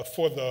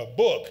for the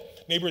book,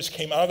 neighbors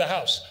came out of the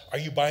house. "Are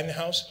you buying the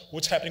house?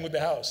 What's happening with the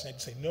house?" And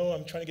I'd say, "No,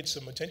 I'm trying to get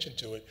some attention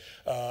to it."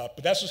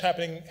 But that's what's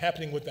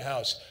happening with the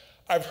house.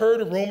 I've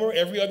heard a rumor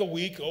every other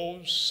week,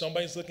 "Oh,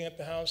 somebody's looking at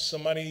the house,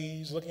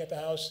 somebody's looking at the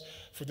house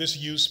for this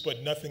use,"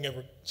 but nothing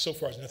ever, so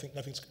far,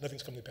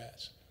 nothing's come to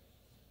pass.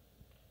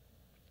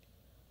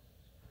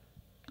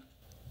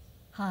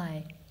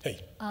 Hi.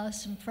 Hey.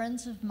 Some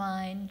friends of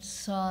mine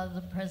saw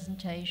the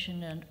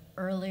presentation at an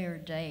earlier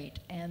date,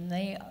 and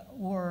they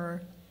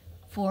were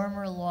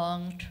former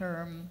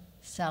long-term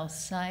South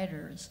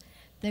Siders.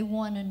 They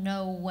want to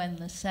know when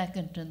the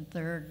second and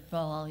third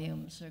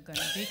volumes are going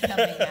to be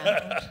coming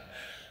out.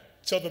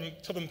 Tell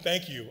them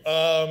thank you.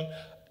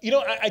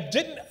 I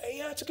didn't,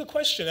 yeah, that's a good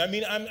question. I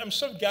mean, I'm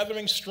sort of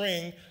gathering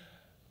string,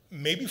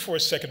 maybe for a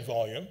second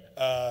volume.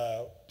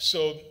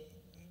 So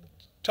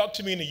talk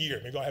to me in a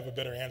year. Maybe I'll have a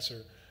better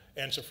answer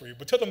for you.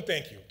 But tell them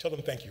thank you. Tell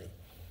them thank you.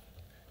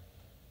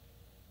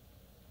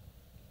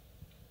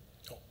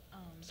 Oh,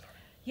 sorry.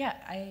 Yeah,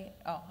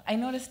 I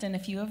noticed in a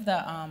few of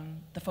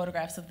the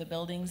photographs of the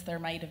buildings there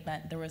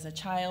was a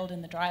child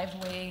in the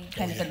driveway,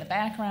 kind of in the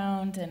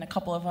background, and a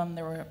couple of them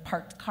there were a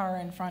parked car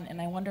in front.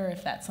 And I wonder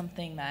if that's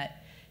something that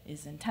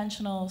is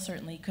intentional.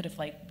 Certainly could have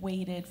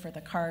waited for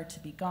the car to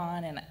be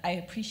gone, and I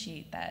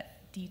appreciate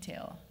that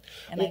detail.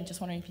 And I'm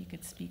just wondering if you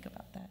could speak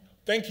about that.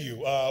 Thank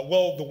you.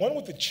 Well, the one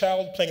with the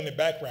child playing in the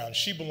background,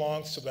 she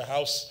belongs to the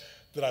house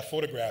that I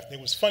photographed. And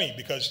it was funny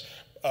because,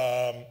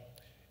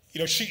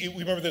 we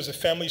remember there's a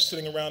family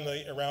sitting around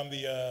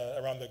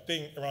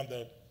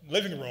the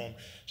living room.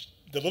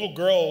 The little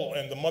girl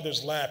in the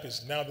mother's lap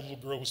is now the little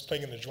girl who's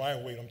playing in the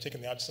driveway, and I'm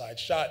taking the outside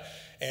shot.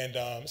 And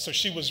so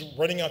she was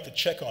running out to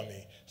check on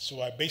me.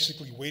 So I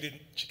basically waited.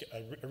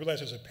 I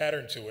realized there's a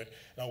pattern to it,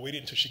 and I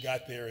waited until she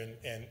got there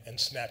and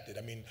snapped it.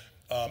 I mean,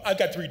 I've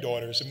got 3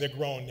 daughters, and they're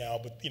grown now,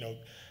 but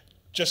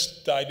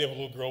just the idea of a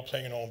little girl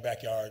playing in her own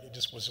backyard, it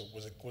just was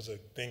a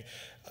thing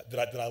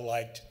that I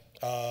liked.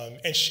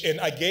 And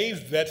I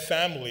gave that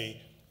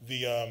family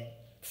the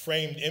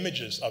framed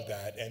images of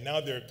that, and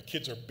now the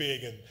kids are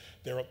big, and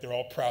they're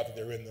all proud that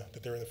they're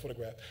in the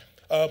photograph.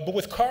 But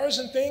with cars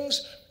and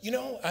things,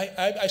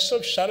 I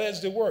sort of shot it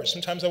as they were.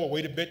 Sometimes I would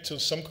wait a bit till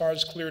some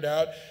cars cleared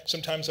out.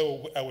 Sometimes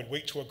I would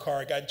wait till a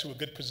car got into a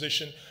good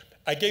position.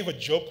 I gave a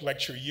joke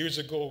lecture years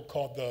ago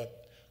called the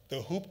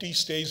hoopty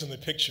stays in the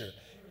picture.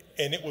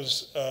 And it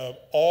was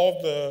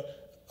all the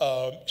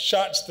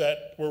shots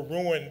that were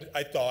ruined,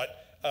 I thought,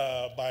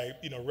 by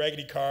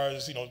raggedy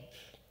cars,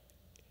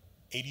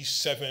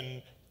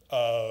 87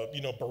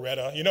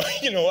 Beretta,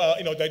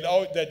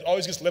 that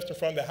always gets left in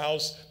front of the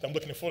house that I'm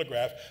looking to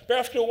photograph. But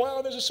after a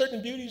while, there's a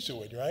certain beauty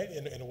to it, right?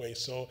 In a way.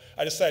 So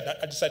I decided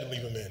to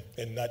leave them in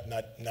and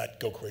not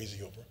go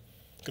crazy over.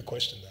 Good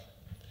question, though.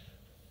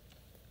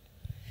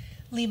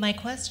 Lee, my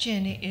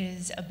question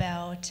is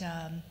about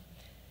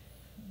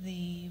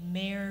the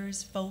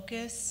mayor's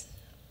focus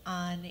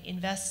on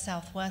Invest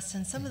Southwest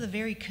and some of the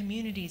very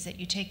communities that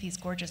you take these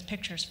gorgeous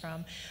pictures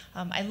from.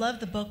 I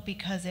love the book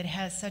because it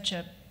has such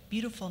a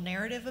beautiful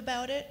narrative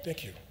about it.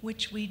 Thank you.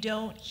 Which we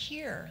don't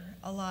hear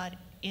a lot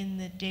in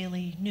the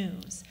daily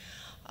news.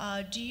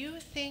 Do you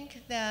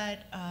think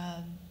that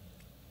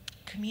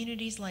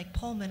communities like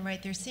Pullman,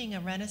 right, they're seeing a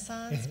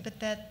renaissance,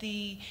 but that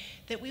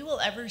we will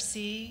ever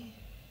see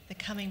the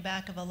coming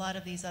back of a lot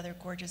of these other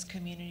gorgeous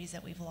communities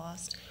that we've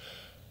lost?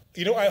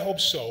 I hope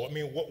so. I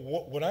mean,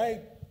 what I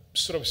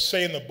sort of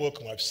say in the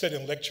book, and I've said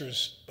in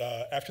lectures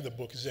after the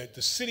book, is that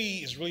the city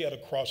is really at a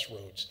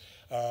crossroads.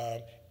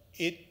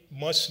 It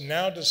must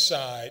now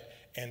decide,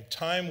 and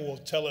time will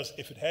tell us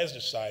if it has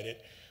decided,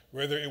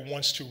 whether it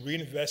wants to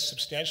reinvest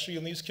substantially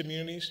in these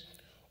communities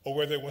or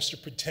whether it wants to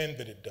pretend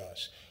that it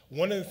does.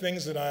 One of the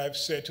things that I've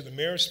said to the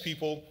mayor's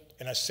people,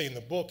 and I say in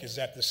the book, is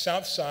that the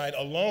South Side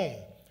alone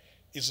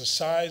is the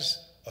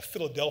size of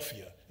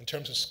Philadelphia in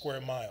terms of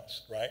square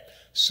miles, right?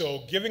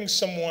 So giving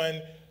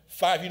someone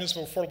 5 units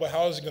of affordable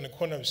housing on the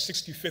corner of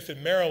 65th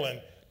and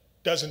Maryland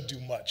doesn't do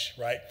much,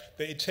 right?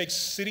 It takes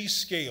city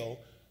scale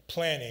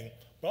planning,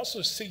 but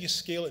also city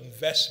scale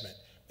investment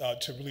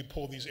to really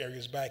pull these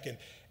areas back.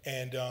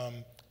 And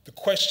the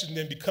question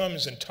then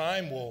becomes, and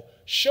time will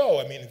show,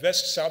 I mean,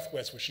 Invest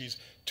Southwest, where she's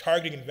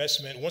targeting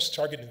investment, wants to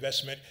target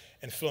investment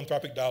and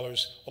philanthropic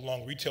dollars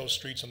along retail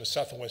streets on the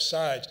south and west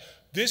sides.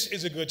 This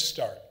is a good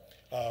start.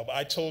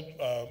 I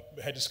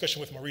had a discussion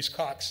with Maurice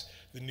Cox,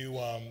 the new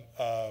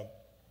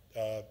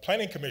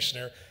planning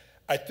commissioner.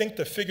 I think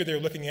the figure they're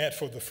looking at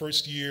for the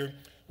first year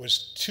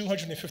was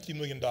 $250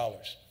 million.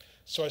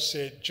 So I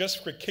said,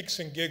 just for kicks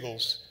and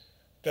giggles,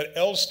 that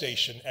L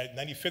station at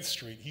 95th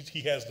Street,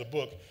 he has the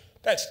book,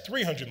 that's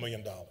 $300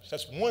 million.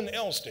 That's one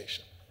L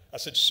station. I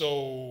said,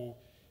 so,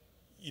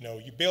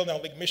 you bailed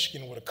out Lake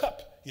Michigan with a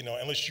cup,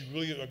 unless you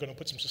really are going to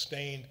put some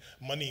sustained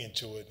money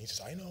into it. And he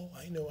says, I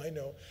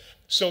know.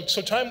 So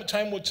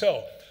time will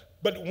tell.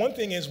 But one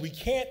thing is, we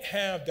can't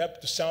have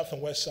the south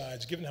and west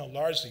sides, given how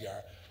large they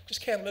are,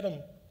 just can't let them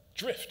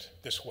drift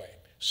this way.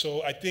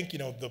 So I think,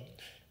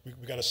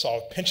 we got to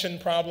solve pension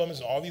problems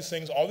and all the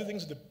things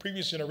that the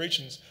previous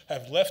generations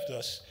have left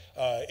us.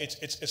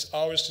 It's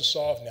ours to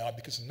solve now,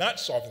 because not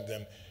solving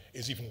them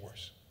is even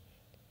worse.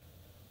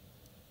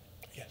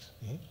 Yes.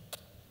 Mm-hmm.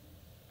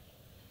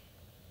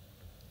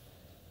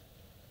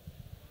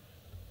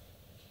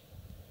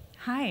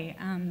 Hi,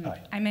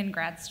 Hi. I'm in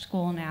grad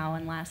school now,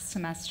 and last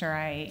semester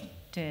I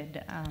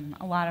did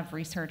a lot of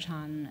research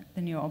on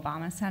the new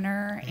Obama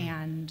Center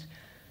and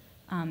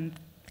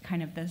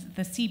kind of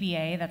the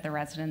CBA that the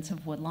residents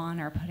of Woodlawn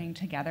are putting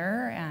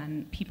together,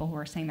 and people who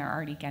are saying they're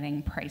already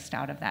getting priced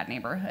out of that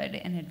neighborhood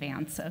in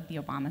advance of the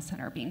Obama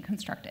Center being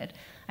constructed.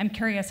 I'm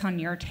curious on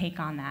your take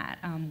on that,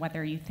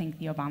 whether you think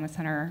the Obama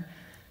Center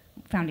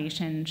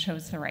Foundation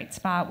chose the right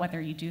spot,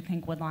 whether you do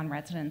think Woodlawn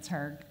residents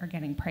are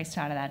getting priced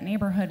out of that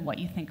neighborhood, what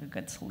you think a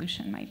good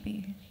solution might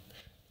be.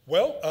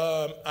 Well,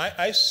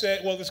 I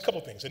said, well, there's a couple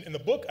of things. In the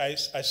book, I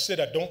said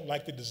I don't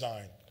like the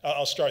design.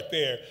 I'll start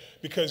there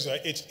because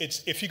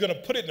it's if you're going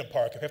to put it in a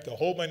park, I have to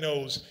hold my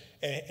nose,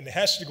 and it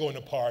has to go in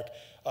the park.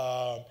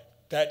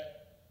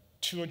 That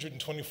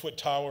 220-foot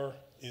tower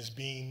is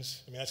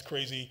beans. I mean, that's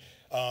crazy.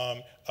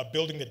 A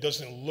building that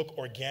doesn't look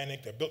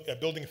organic. A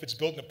building, if it's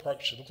built in a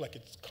park, should look like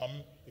it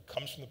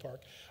comes from the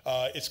park.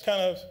 It's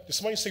kind of, does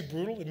somebody say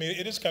brutal? I mean,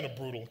 it is kind of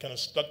brutal, kind of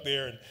stuck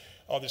there, and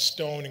all this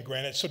stone and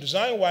granite. So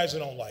design-wise, I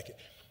don't like it.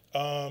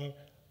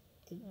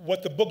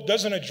 What the book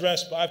doesn't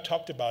address, but I've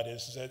talked about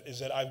is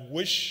that I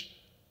wish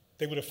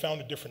they would have found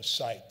a different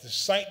site. The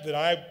site that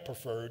I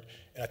preferred,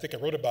 and I think I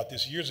wrote about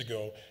this years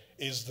ago,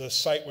 is the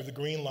site where the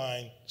Green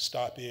Line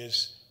stop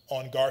is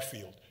on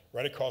Garfield,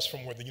 right across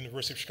from where the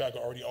University of Chicago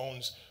already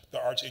owns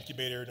the Arts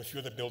Incubator and a few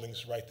other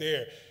buildings right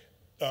there.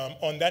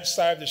 On that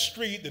side of the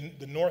street,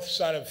 the north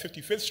side of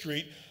 55th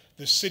Street,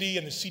 the city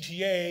and the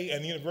CTA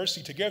and the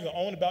university together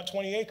own about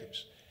 20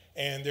 acres.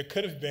 And there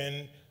could have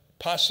been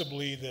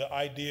possibly the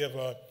idea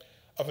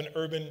of an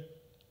urban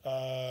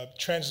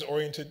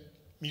transit-oriented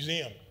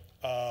museum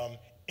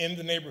in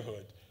the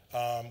neighborhood,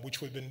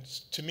 which would have been,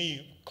 to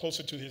me,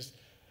 closer to his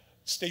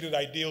stated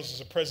ideals as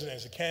a president,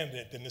 as a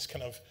candidate, than this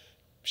kind of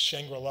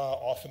Shangri-La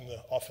off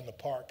in the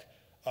park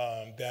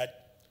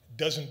that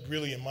doesn't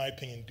really, in my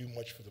opinion, do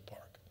much for the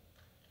park.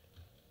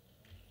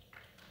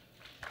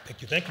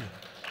 Thank you.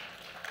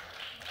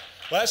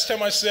 Last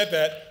time I said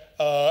that,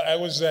 I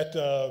was at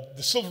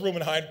the Silver Room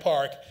in Hyde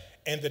Park,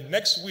 and the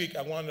next week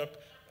I wound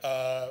up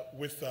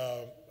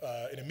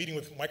in a meeting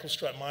with Michael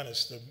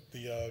Stratmanis,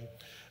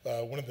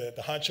 one of the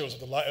honchos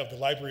of the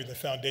library and the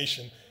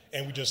foundation,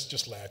 and we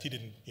just laughed. He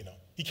didn't,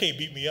 he can't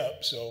beat me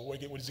up, so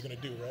what is he going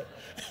to do, right?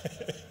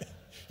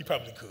 He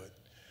probably could.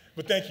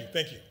 But thank you.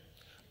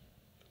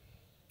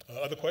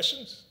 Other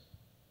questions?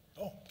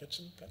 Oh, that's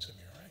in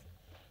here, all right.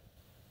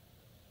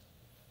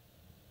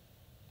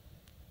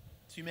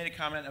 So you made a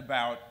comment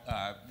about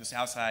the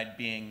South Side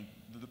being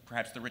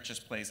perhaps the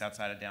richest place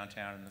outside of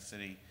downtown in the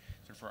city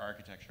for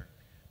architecture.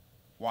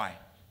 Why?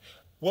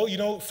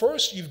 Well,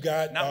 first you've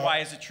got... Not why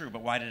is it true,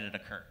 but why did it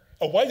occur?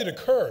 Oh, why did it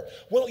occur?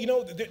 Well,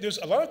 there's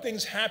a lot of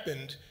things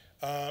happened.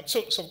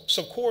 So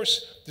of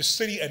course, the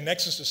city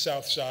annexes the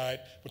South Side,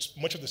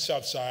 much of the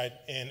South Side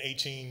in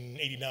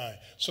 1889.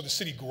 So the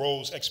city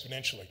grows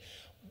exponentially.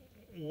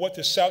 What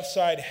the South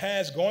Side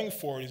has going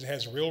for it is it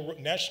has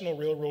national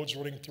railroads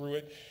running through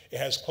it. It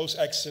has close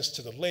access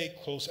to the lake,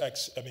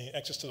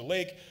 access to the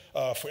lake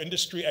for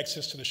industry,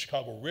 access to the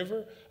Chicago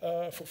River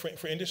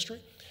for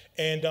industry.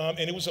 And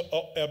it was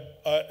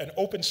an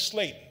open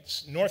slate.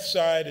 North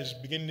Side is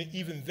beginning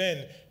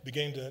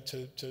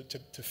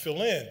to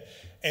fill in.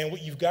 And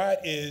what you've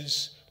got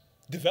is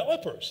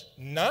developers,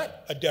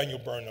 not a Daniel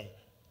Burnham,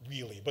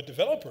 really, but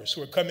developers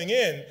who are coming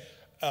in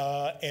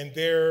and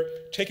they're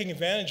taking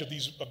advantage of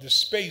this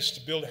space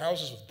to build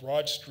houses with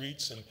broad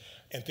streets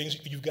and things.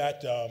 You've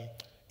got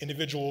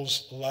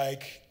individuals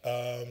like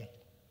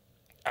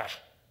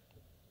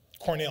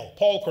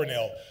Paul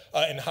Cornell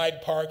in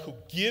Hyde Park, who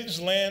gives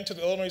land to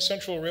the Illinois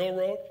Central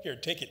Railroad. Here,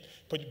 take it.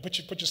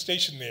 Put your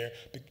station there,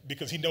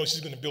 because he knows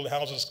he's going to build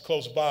houses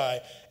close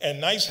by,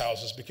 and nice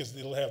houses, because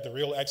they'll have the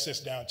rail access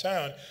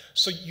downtown.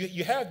 So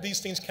you have these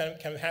things kind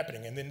of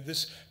happening, and then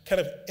this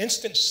kind of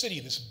instant city,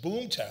 this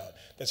boom town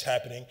that's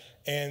happening,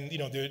 and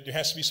there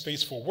has to be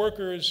space for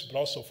workers, but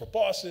also for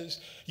bosses.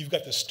 You've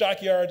got the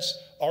stockyards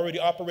already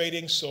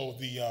operating, so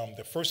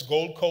the first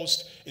Gold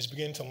Coast is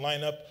beginning to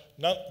line up,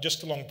 not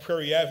just along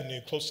Prairie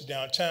Avenue, close to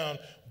downtown,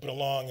 but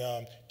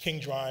along King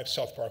Drive,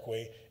 South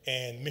Parkway,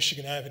 and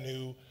Michigan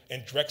Avenue,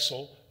 and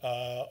Drexel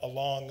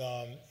along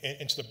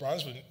into the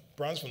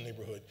Bronzeville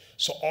neighborhood.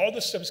 So all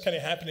this stuff is kind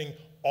of happening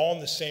all in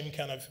the same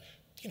kind of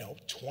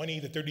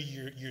 20 to 30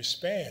 year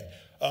span.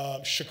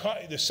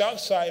 The South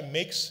Side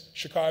makes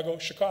Chicago,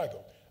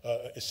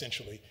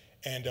 essentially,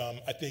 and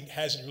I think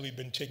hasn't really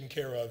been taken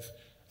care of,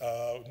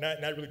 not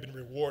really been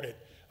rewarded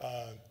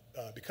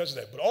because of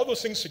that. But all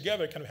those things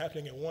together are kind of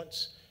happening at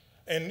once,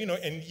 and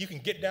and you can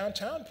get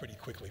downtown pretty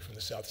quickly from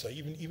the South Side,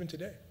 even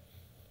today.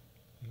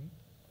 Mm-hmm.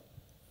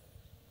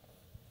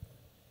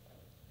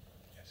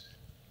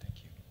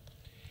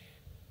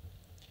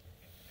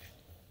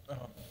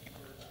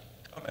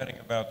 Commenting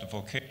about the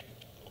vocation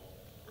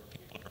for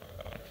people to drive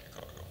out of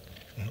Chicago.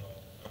 Mm-hmm.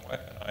 My wife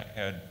and I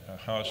had a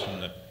house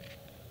in the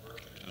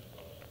Berkshires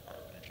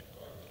apartment in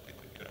Chicago. We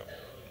would get up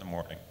in the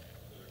morning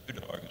with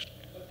 2 dogs.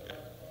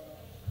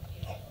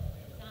 Oh.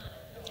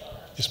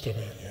 Just put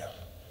them in, yeah.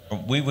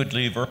 We would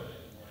leave early.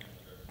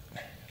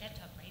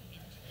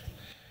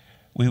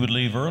 We would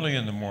leave early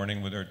in the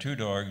morning with our 2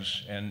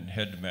 dogs and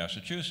head to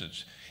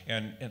Massachusetts.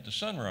 And at the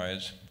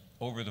sunrise,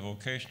 over the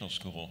vocational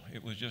school,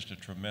 it was just a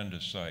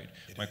tremendous sight.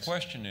 My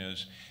question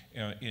is,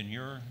 in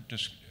your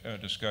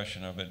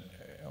discussion of it,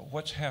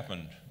 what's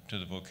happened to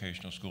the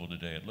vocational school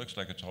today? It looks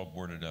like it's all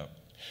boarded up.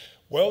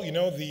 Well,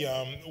 the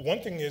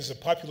one thing is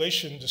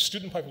the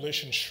student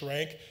population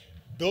shrank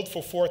built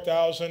for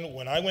 4,000.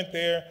 When I went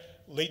there,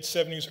 late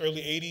 70s, early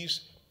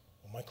 80s,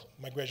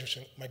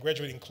 my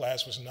graduating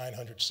class was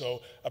 900.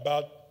 So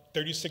about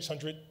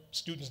 3,600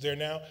 students there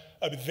now.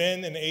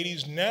 Then in the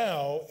 80s,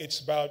 now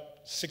it's about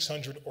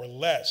 600 or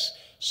less.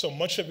 So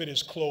much of it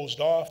is closed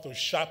off. Those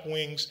shop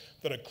wings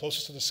that are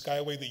closest to the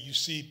Skyway that you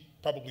see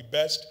probably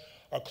best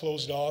are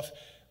closed off.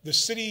 The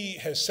city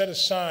has set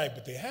aside,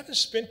 but they haven't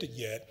spent it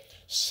yet,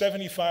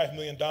 $75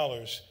 million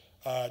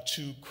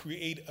to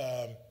create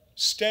a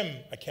STEM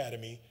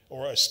academy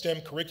or a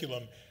STEM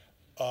curriculum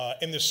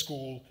in the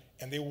school,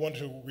 and they want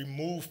to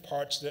remove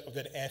parts of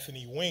that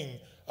Anthony wing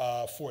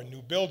for a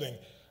new building.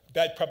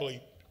 That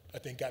probably, I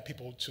think, got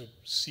people to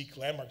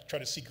try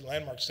to seek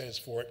landmark status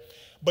for it.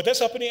 But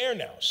that's up in the air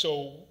now,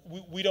 so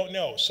we don't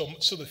know.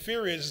 So the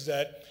fear is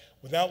that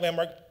without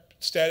landmark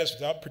status,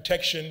 without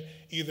protection,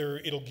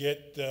 either it'll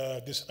get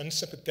this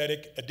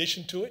unsympathetic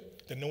addition to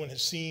it that no one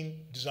has seen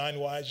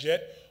design-wise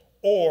yet,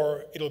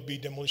 or it'll be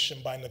demolition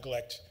by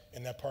neglect,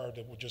 and that part of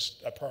it will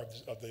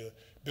of the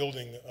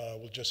building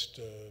will just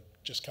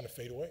kind of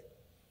fade away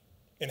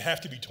and have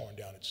to be torn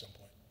down at some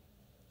point.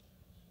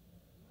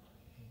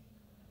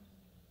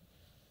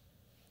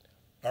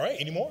 All right,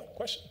 any more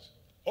questions?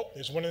 Oh,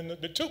 there's one in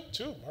the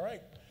two, all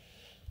right.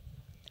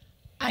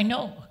 I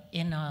know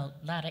in a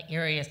lot of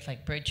areas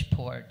like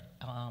Bridgeport,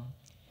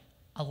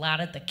 a lot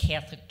of the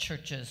Catholic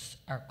churches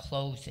are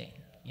closing.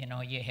 You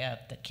know, you have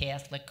the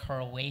Catholic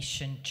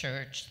Croatian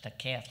Church, the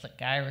Catholic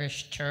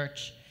Irish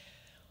Church.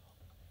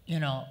 You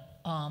know,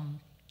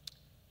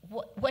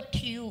 what do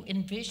you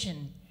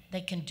envision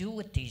they can do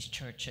with these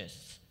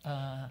churches?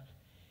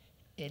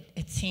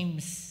 It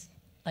seems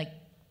like,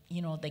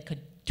 you know, they could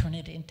turn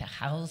it into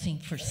housing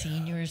for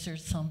seniors or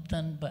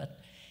something, but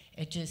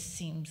it just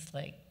seems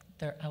like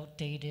they're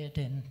outdated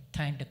and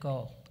time to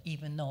go,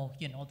 even though,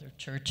 you know, they're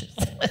churches.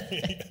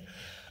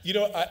 You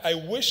know, I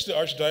wish the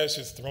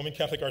Archdiocese, the Roman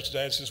Catholic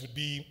Archdiocese, would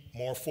be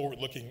more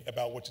forward-looking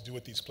about what to do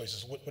with these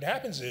places. What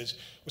happens is,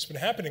 what's been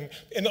happening,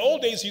 in the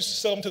old days, they used to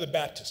sell them to the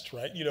Baptists,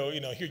 right? You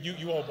know, here,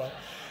 you all buy.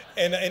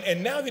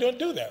 And now they don't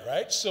do that,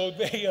 right? So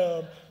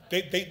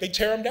they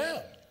tear them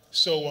down.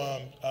 So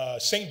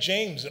St.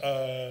 James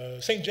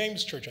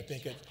Church, I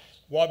think, at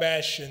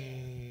Wabash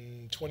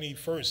and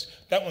 21st,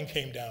 that one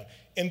came down.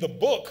 In the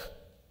book,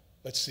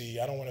 let's see,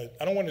 I don't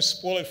want to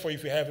spoil it for you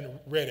if you haven't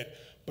read it,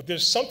 but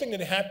there's something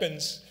that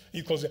happens.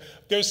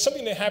 There's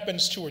something that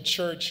happens to a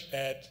church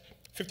at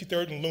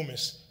 53rd and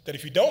Loomis that,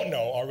 if you don't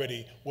know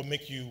already, will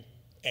make you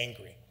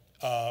angry.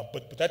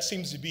 But that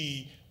seems to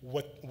be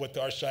what the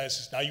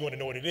Archdiocese. Now you want to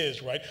know what it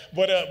is, right?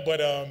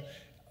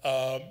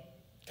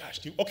 Gosh,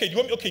 do you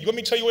want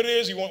me to tell you what it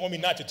is, or you want me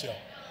not to tell?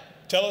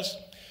 Tell us.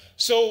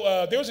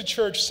 So there was a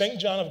church, St.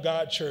 John of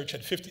God Church,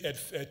 at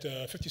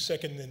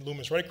 52nd and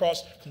Loomis, right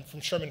across from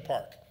Sherman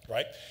Park,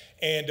 right?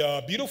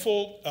 And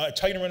beautiful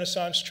Italian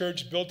Renaissance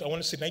church built, I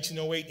want to say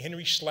 1908.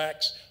 Henry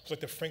Schlacks was like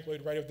the Frank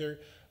Lloyd Wright of their,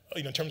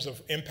 in terms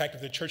of impact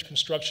of their church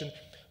construction.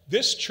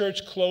 This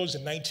church closed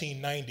in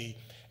 1990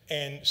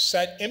 and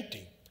sat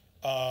empty.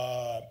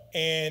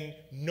 And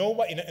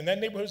nobody, and that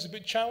neighborhood was a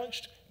bit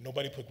challenged.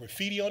 Nobody put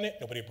graffiti on it.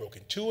 Nobody broke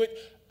into it.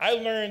 I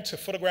learned to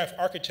photograph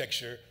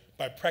architecture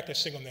by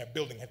practicing on that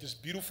building. It had this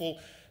beautiful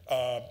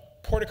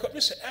portico.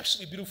 It's an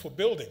absolutely beautiful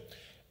building.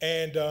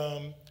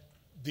 And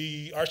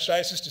the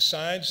Archdiocese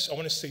decides, I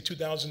want to say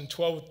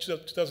 2012,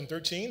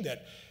 2013,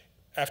 that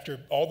after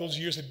all those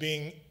years of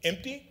being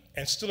empty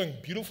and still in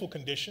beautiful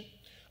condition,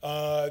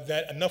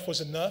 that enough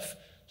was enough.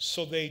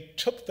 So they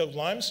took the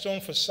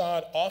limestone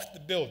facade off the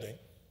building,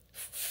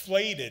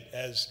 flayed it,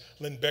 as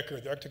Lynn Becker,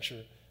 the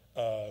architecture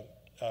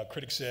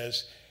critic,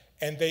 says,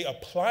 and they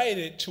applied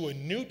it to a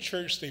new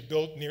church they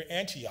built near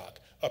Antioch,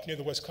 up near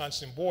the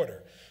Wisconsin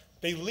border.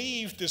 They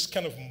leave this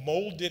kind of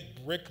molded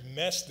brick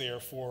mess there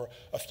for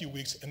a few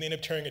weeks, and they end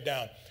up tearing it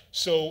down.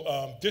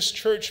 So this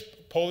church,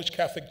 Polish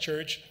Catholic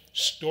Church,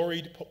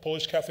 storied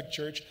Polish Catholic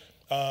Church,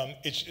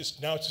 it's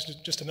now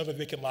just another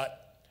vacant lot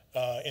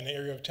in the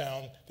area of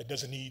town that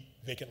doesn't need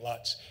vacant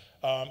lots.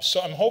 So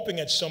I'm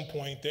hoping at some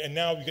point, and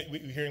now we're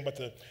hearing about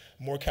the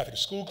more Catholic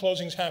school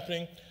closings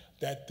happening,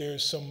 that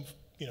there's some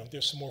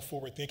more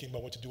forward thinking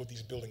about what to do with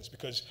these buildings,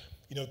 because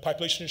the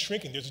population is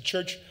shrinking. There's a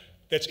church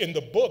that's in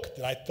the book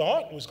that I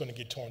thought was going to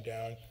get torn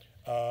down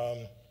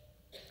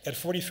at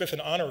 45th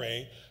and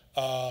Honoré.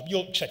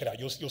 You'll check it out.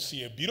 You'll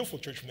see a beautiful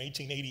church from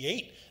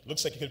 1888. It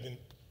looks like it could have been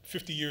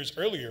 50 years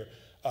earlier.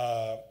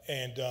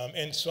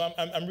 And so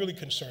I'm really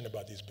concerned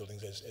about these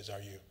buildings, as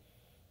are you.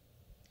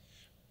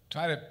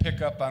 Try to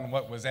pick up on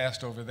what was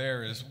asked over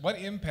there is, what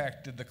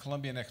impact did the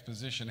Columbian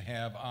Exposition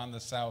have on the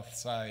South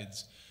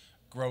Side's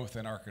growth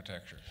in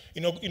architecture?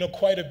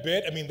 Quite a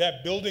bit. I mean,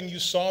 that building you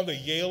saw, the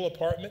Yale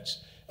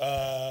Apartments,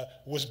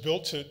 was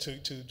built to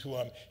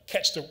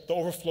catch the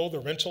overflow, the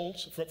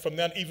rentals from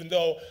that, even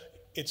though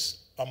it's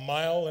a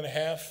mile and a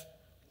half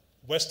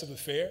west of the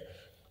fair,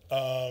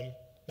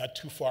 not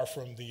too far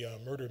from the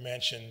murder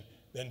mansion,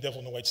 then Devil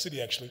in the White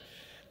City, actually.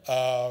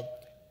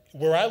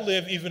 Where I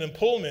live, even in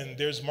Pullman,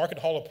 there's Market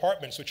Hall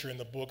Apartments, which are in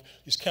the book,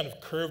 these kind of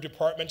curved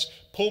apartments.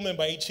 Pullman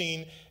by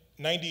 18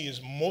 90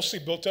 is mostly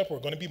built up, or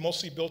going to be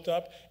mostly built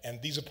up,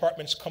 and these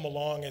apartments come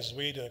along as a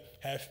way to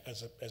have,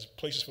 as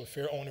places for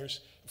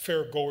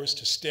fair goers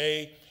to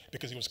stay,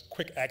 because it was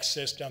quick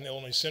access down the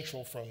Illinois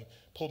Central from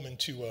Pullman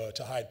to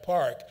Hyde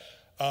Park.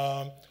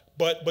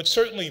 But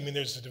certainly, I mean,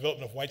 there's the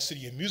development of White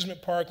City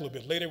Amusement Park a little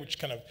bit later, which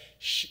kind of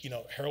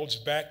heralds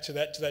back to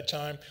that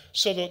time.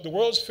 So the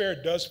World's Fair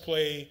does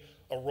play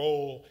a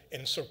role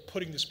in sort of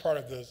putting this part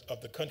of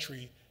the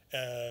country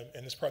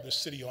and this part of the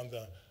city on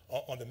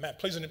the map.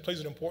 Plays an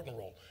important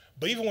role.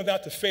 But even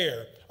without the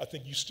fair, I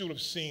think you still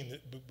have seen that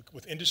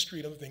with industry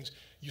and other things,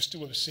 you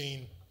still have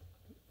seen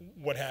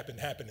what happened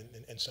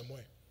in some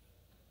way.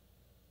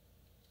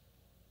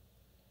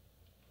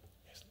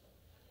 Yes.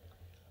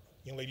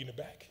 Young lady in the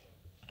back.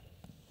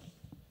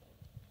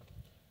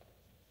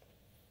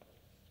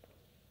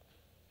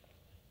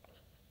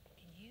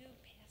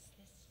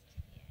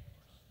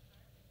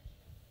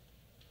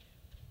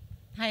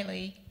 Hi,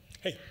 Lee.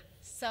 Hey.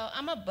 So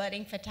I'm a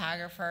budding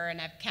photographer, and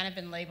I've kind of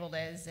been labeled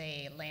as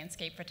a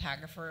landscape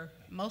photographer,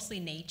 mostly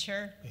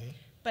nature. Mm-hmm.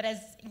 But as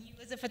you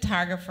as a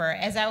photographer,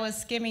 as I was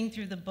skimming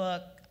through the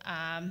book,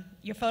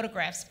 your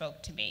photograph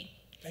spoke to me.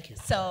 Thank you.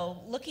 So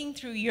looking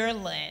through your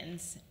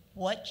lens,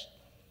 what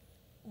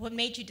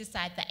made you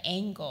decide the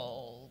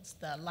angles,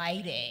 the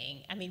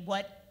lighting? I mean,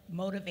 what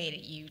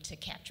motivated you to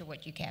capture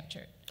what you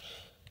captured?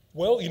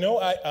 Well,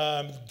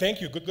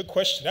 thank you. Good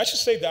question. I should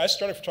say that I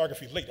started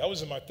photography late. I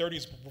was in my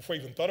 30s before I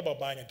even thought about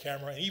buying a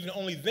camera, and even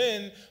only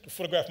then to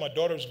photograph my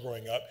daughters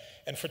growing up.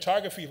 And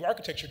photography of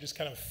architecture just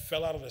kind of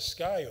fell out of the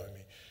sky on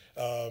me.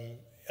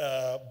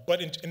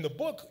 But in the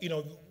book,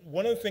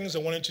 one of the things I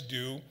wanted to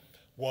do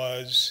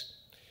was,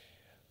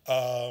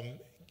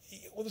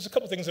 there's a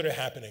couple things that are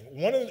happening.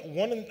 One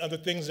of the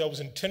things I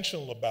was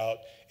intentional about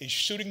is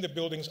shooting the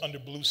buildings under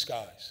blue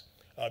skies,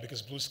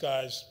 because blue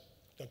skies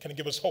kind of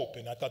give us hope.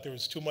 And I thought there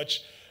was too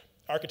much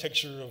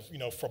architecture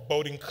of,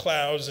 foreboding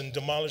clouds and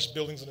demolished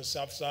buildings on the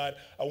south side.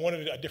 I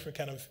wanted a different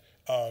kind of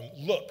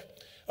look.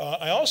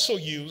 I also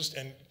used,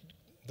 and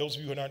those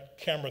of you who are not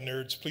camera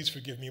nerds, please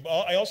forgive me, but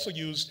I also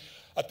used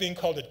a thing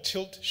called a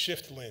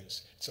tilt-shift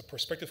lens. It's a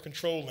perspective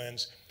control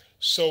lens.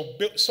 So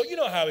you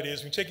know how it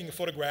is when you're taking a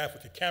photograph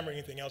with your camera or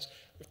anything else.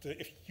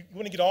 If you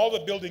want to get all the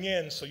building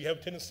in, so you have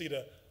a tendency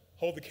to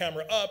hold the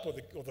camera up or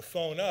the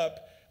phone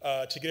up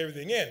to get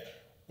everything in.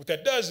 What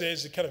that does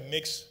is it kind of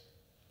makes,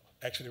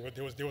 actually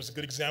there was a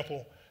good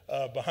example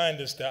behind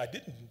this that I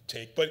didn't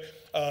take, but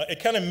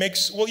it kind of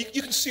makes, well,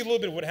 you can see a little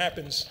bit of what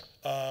happens,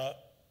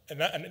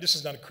 and this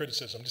is not a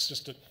criticism,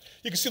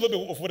 you can see a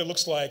little bit of what it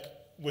looks like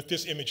with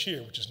this image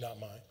here, which is not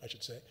mine, I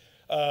should say.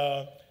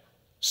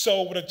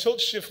 So what a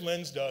tilt-shift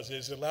lens does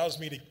is it allows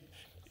me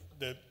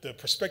to, the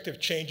perspective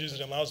changes,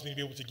 and it allows me to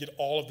be able to get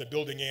all of the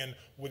building in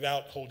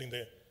without holding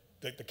the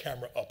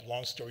camera up,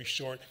 long story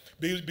short,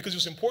 because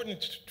it's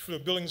important for the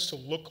buildings to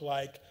look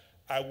like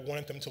I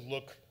wanted them to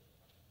look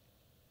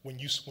when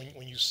you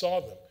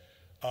saw them.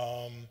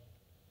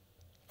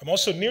 I'm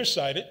also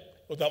nearsighted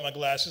without my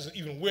glasses,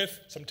 even with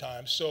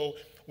sometimes. So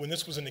when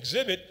this was an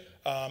exhibit,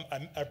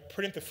 I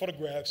printed the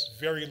photographs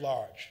very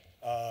large.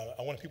 I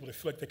wanted people to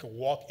feel like they could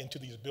walk into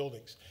these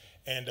buildings.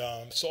 And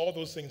so all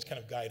those things kind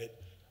of guided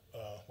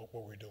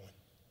what we're doing.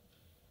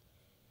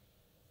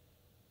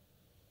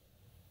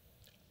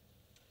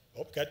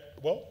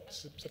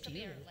 It's up to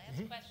you.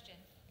 Last question.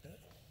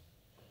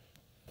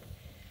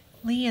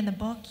 Lee, in the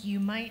book, you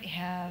might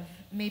have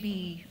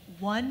maybe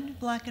one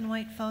black and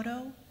white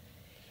photo,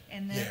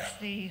 and that's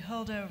the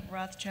Hulda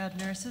Rothschild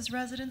nurse's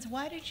residence.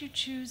 Why did you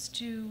choose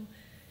to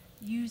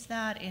use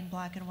that in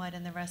black and white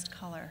and the rest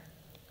color?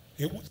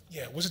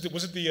 Was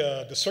it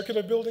the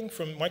circular building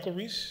from Michael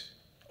Reese?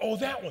 Oh,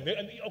 that one.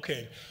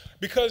 Okay,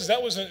 because that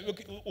was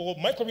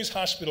Michael Reese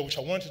Hospital, which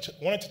I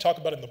wanted to talk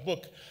about in the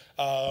book.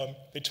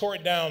 They tore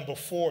it down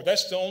before.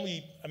 That's the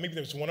only. Maybe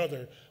there was one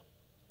other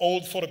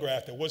old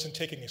photograph that wasn't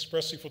taken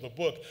expressly for the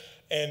book.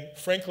 And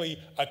frankly,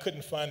 I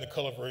couldn't find the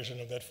color version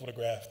of that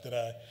photograph that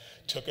I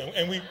took.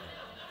 And we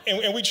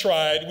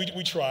tried.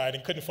 We tried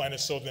and couldn't find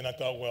it. So then I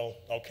thought, well,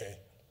 okay,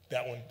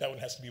 that one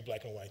has to be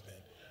black and white then.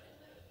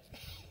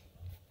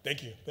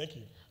 Thank you.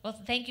 Well,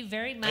 thank you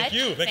very much. Thank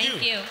you.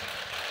 Thank you.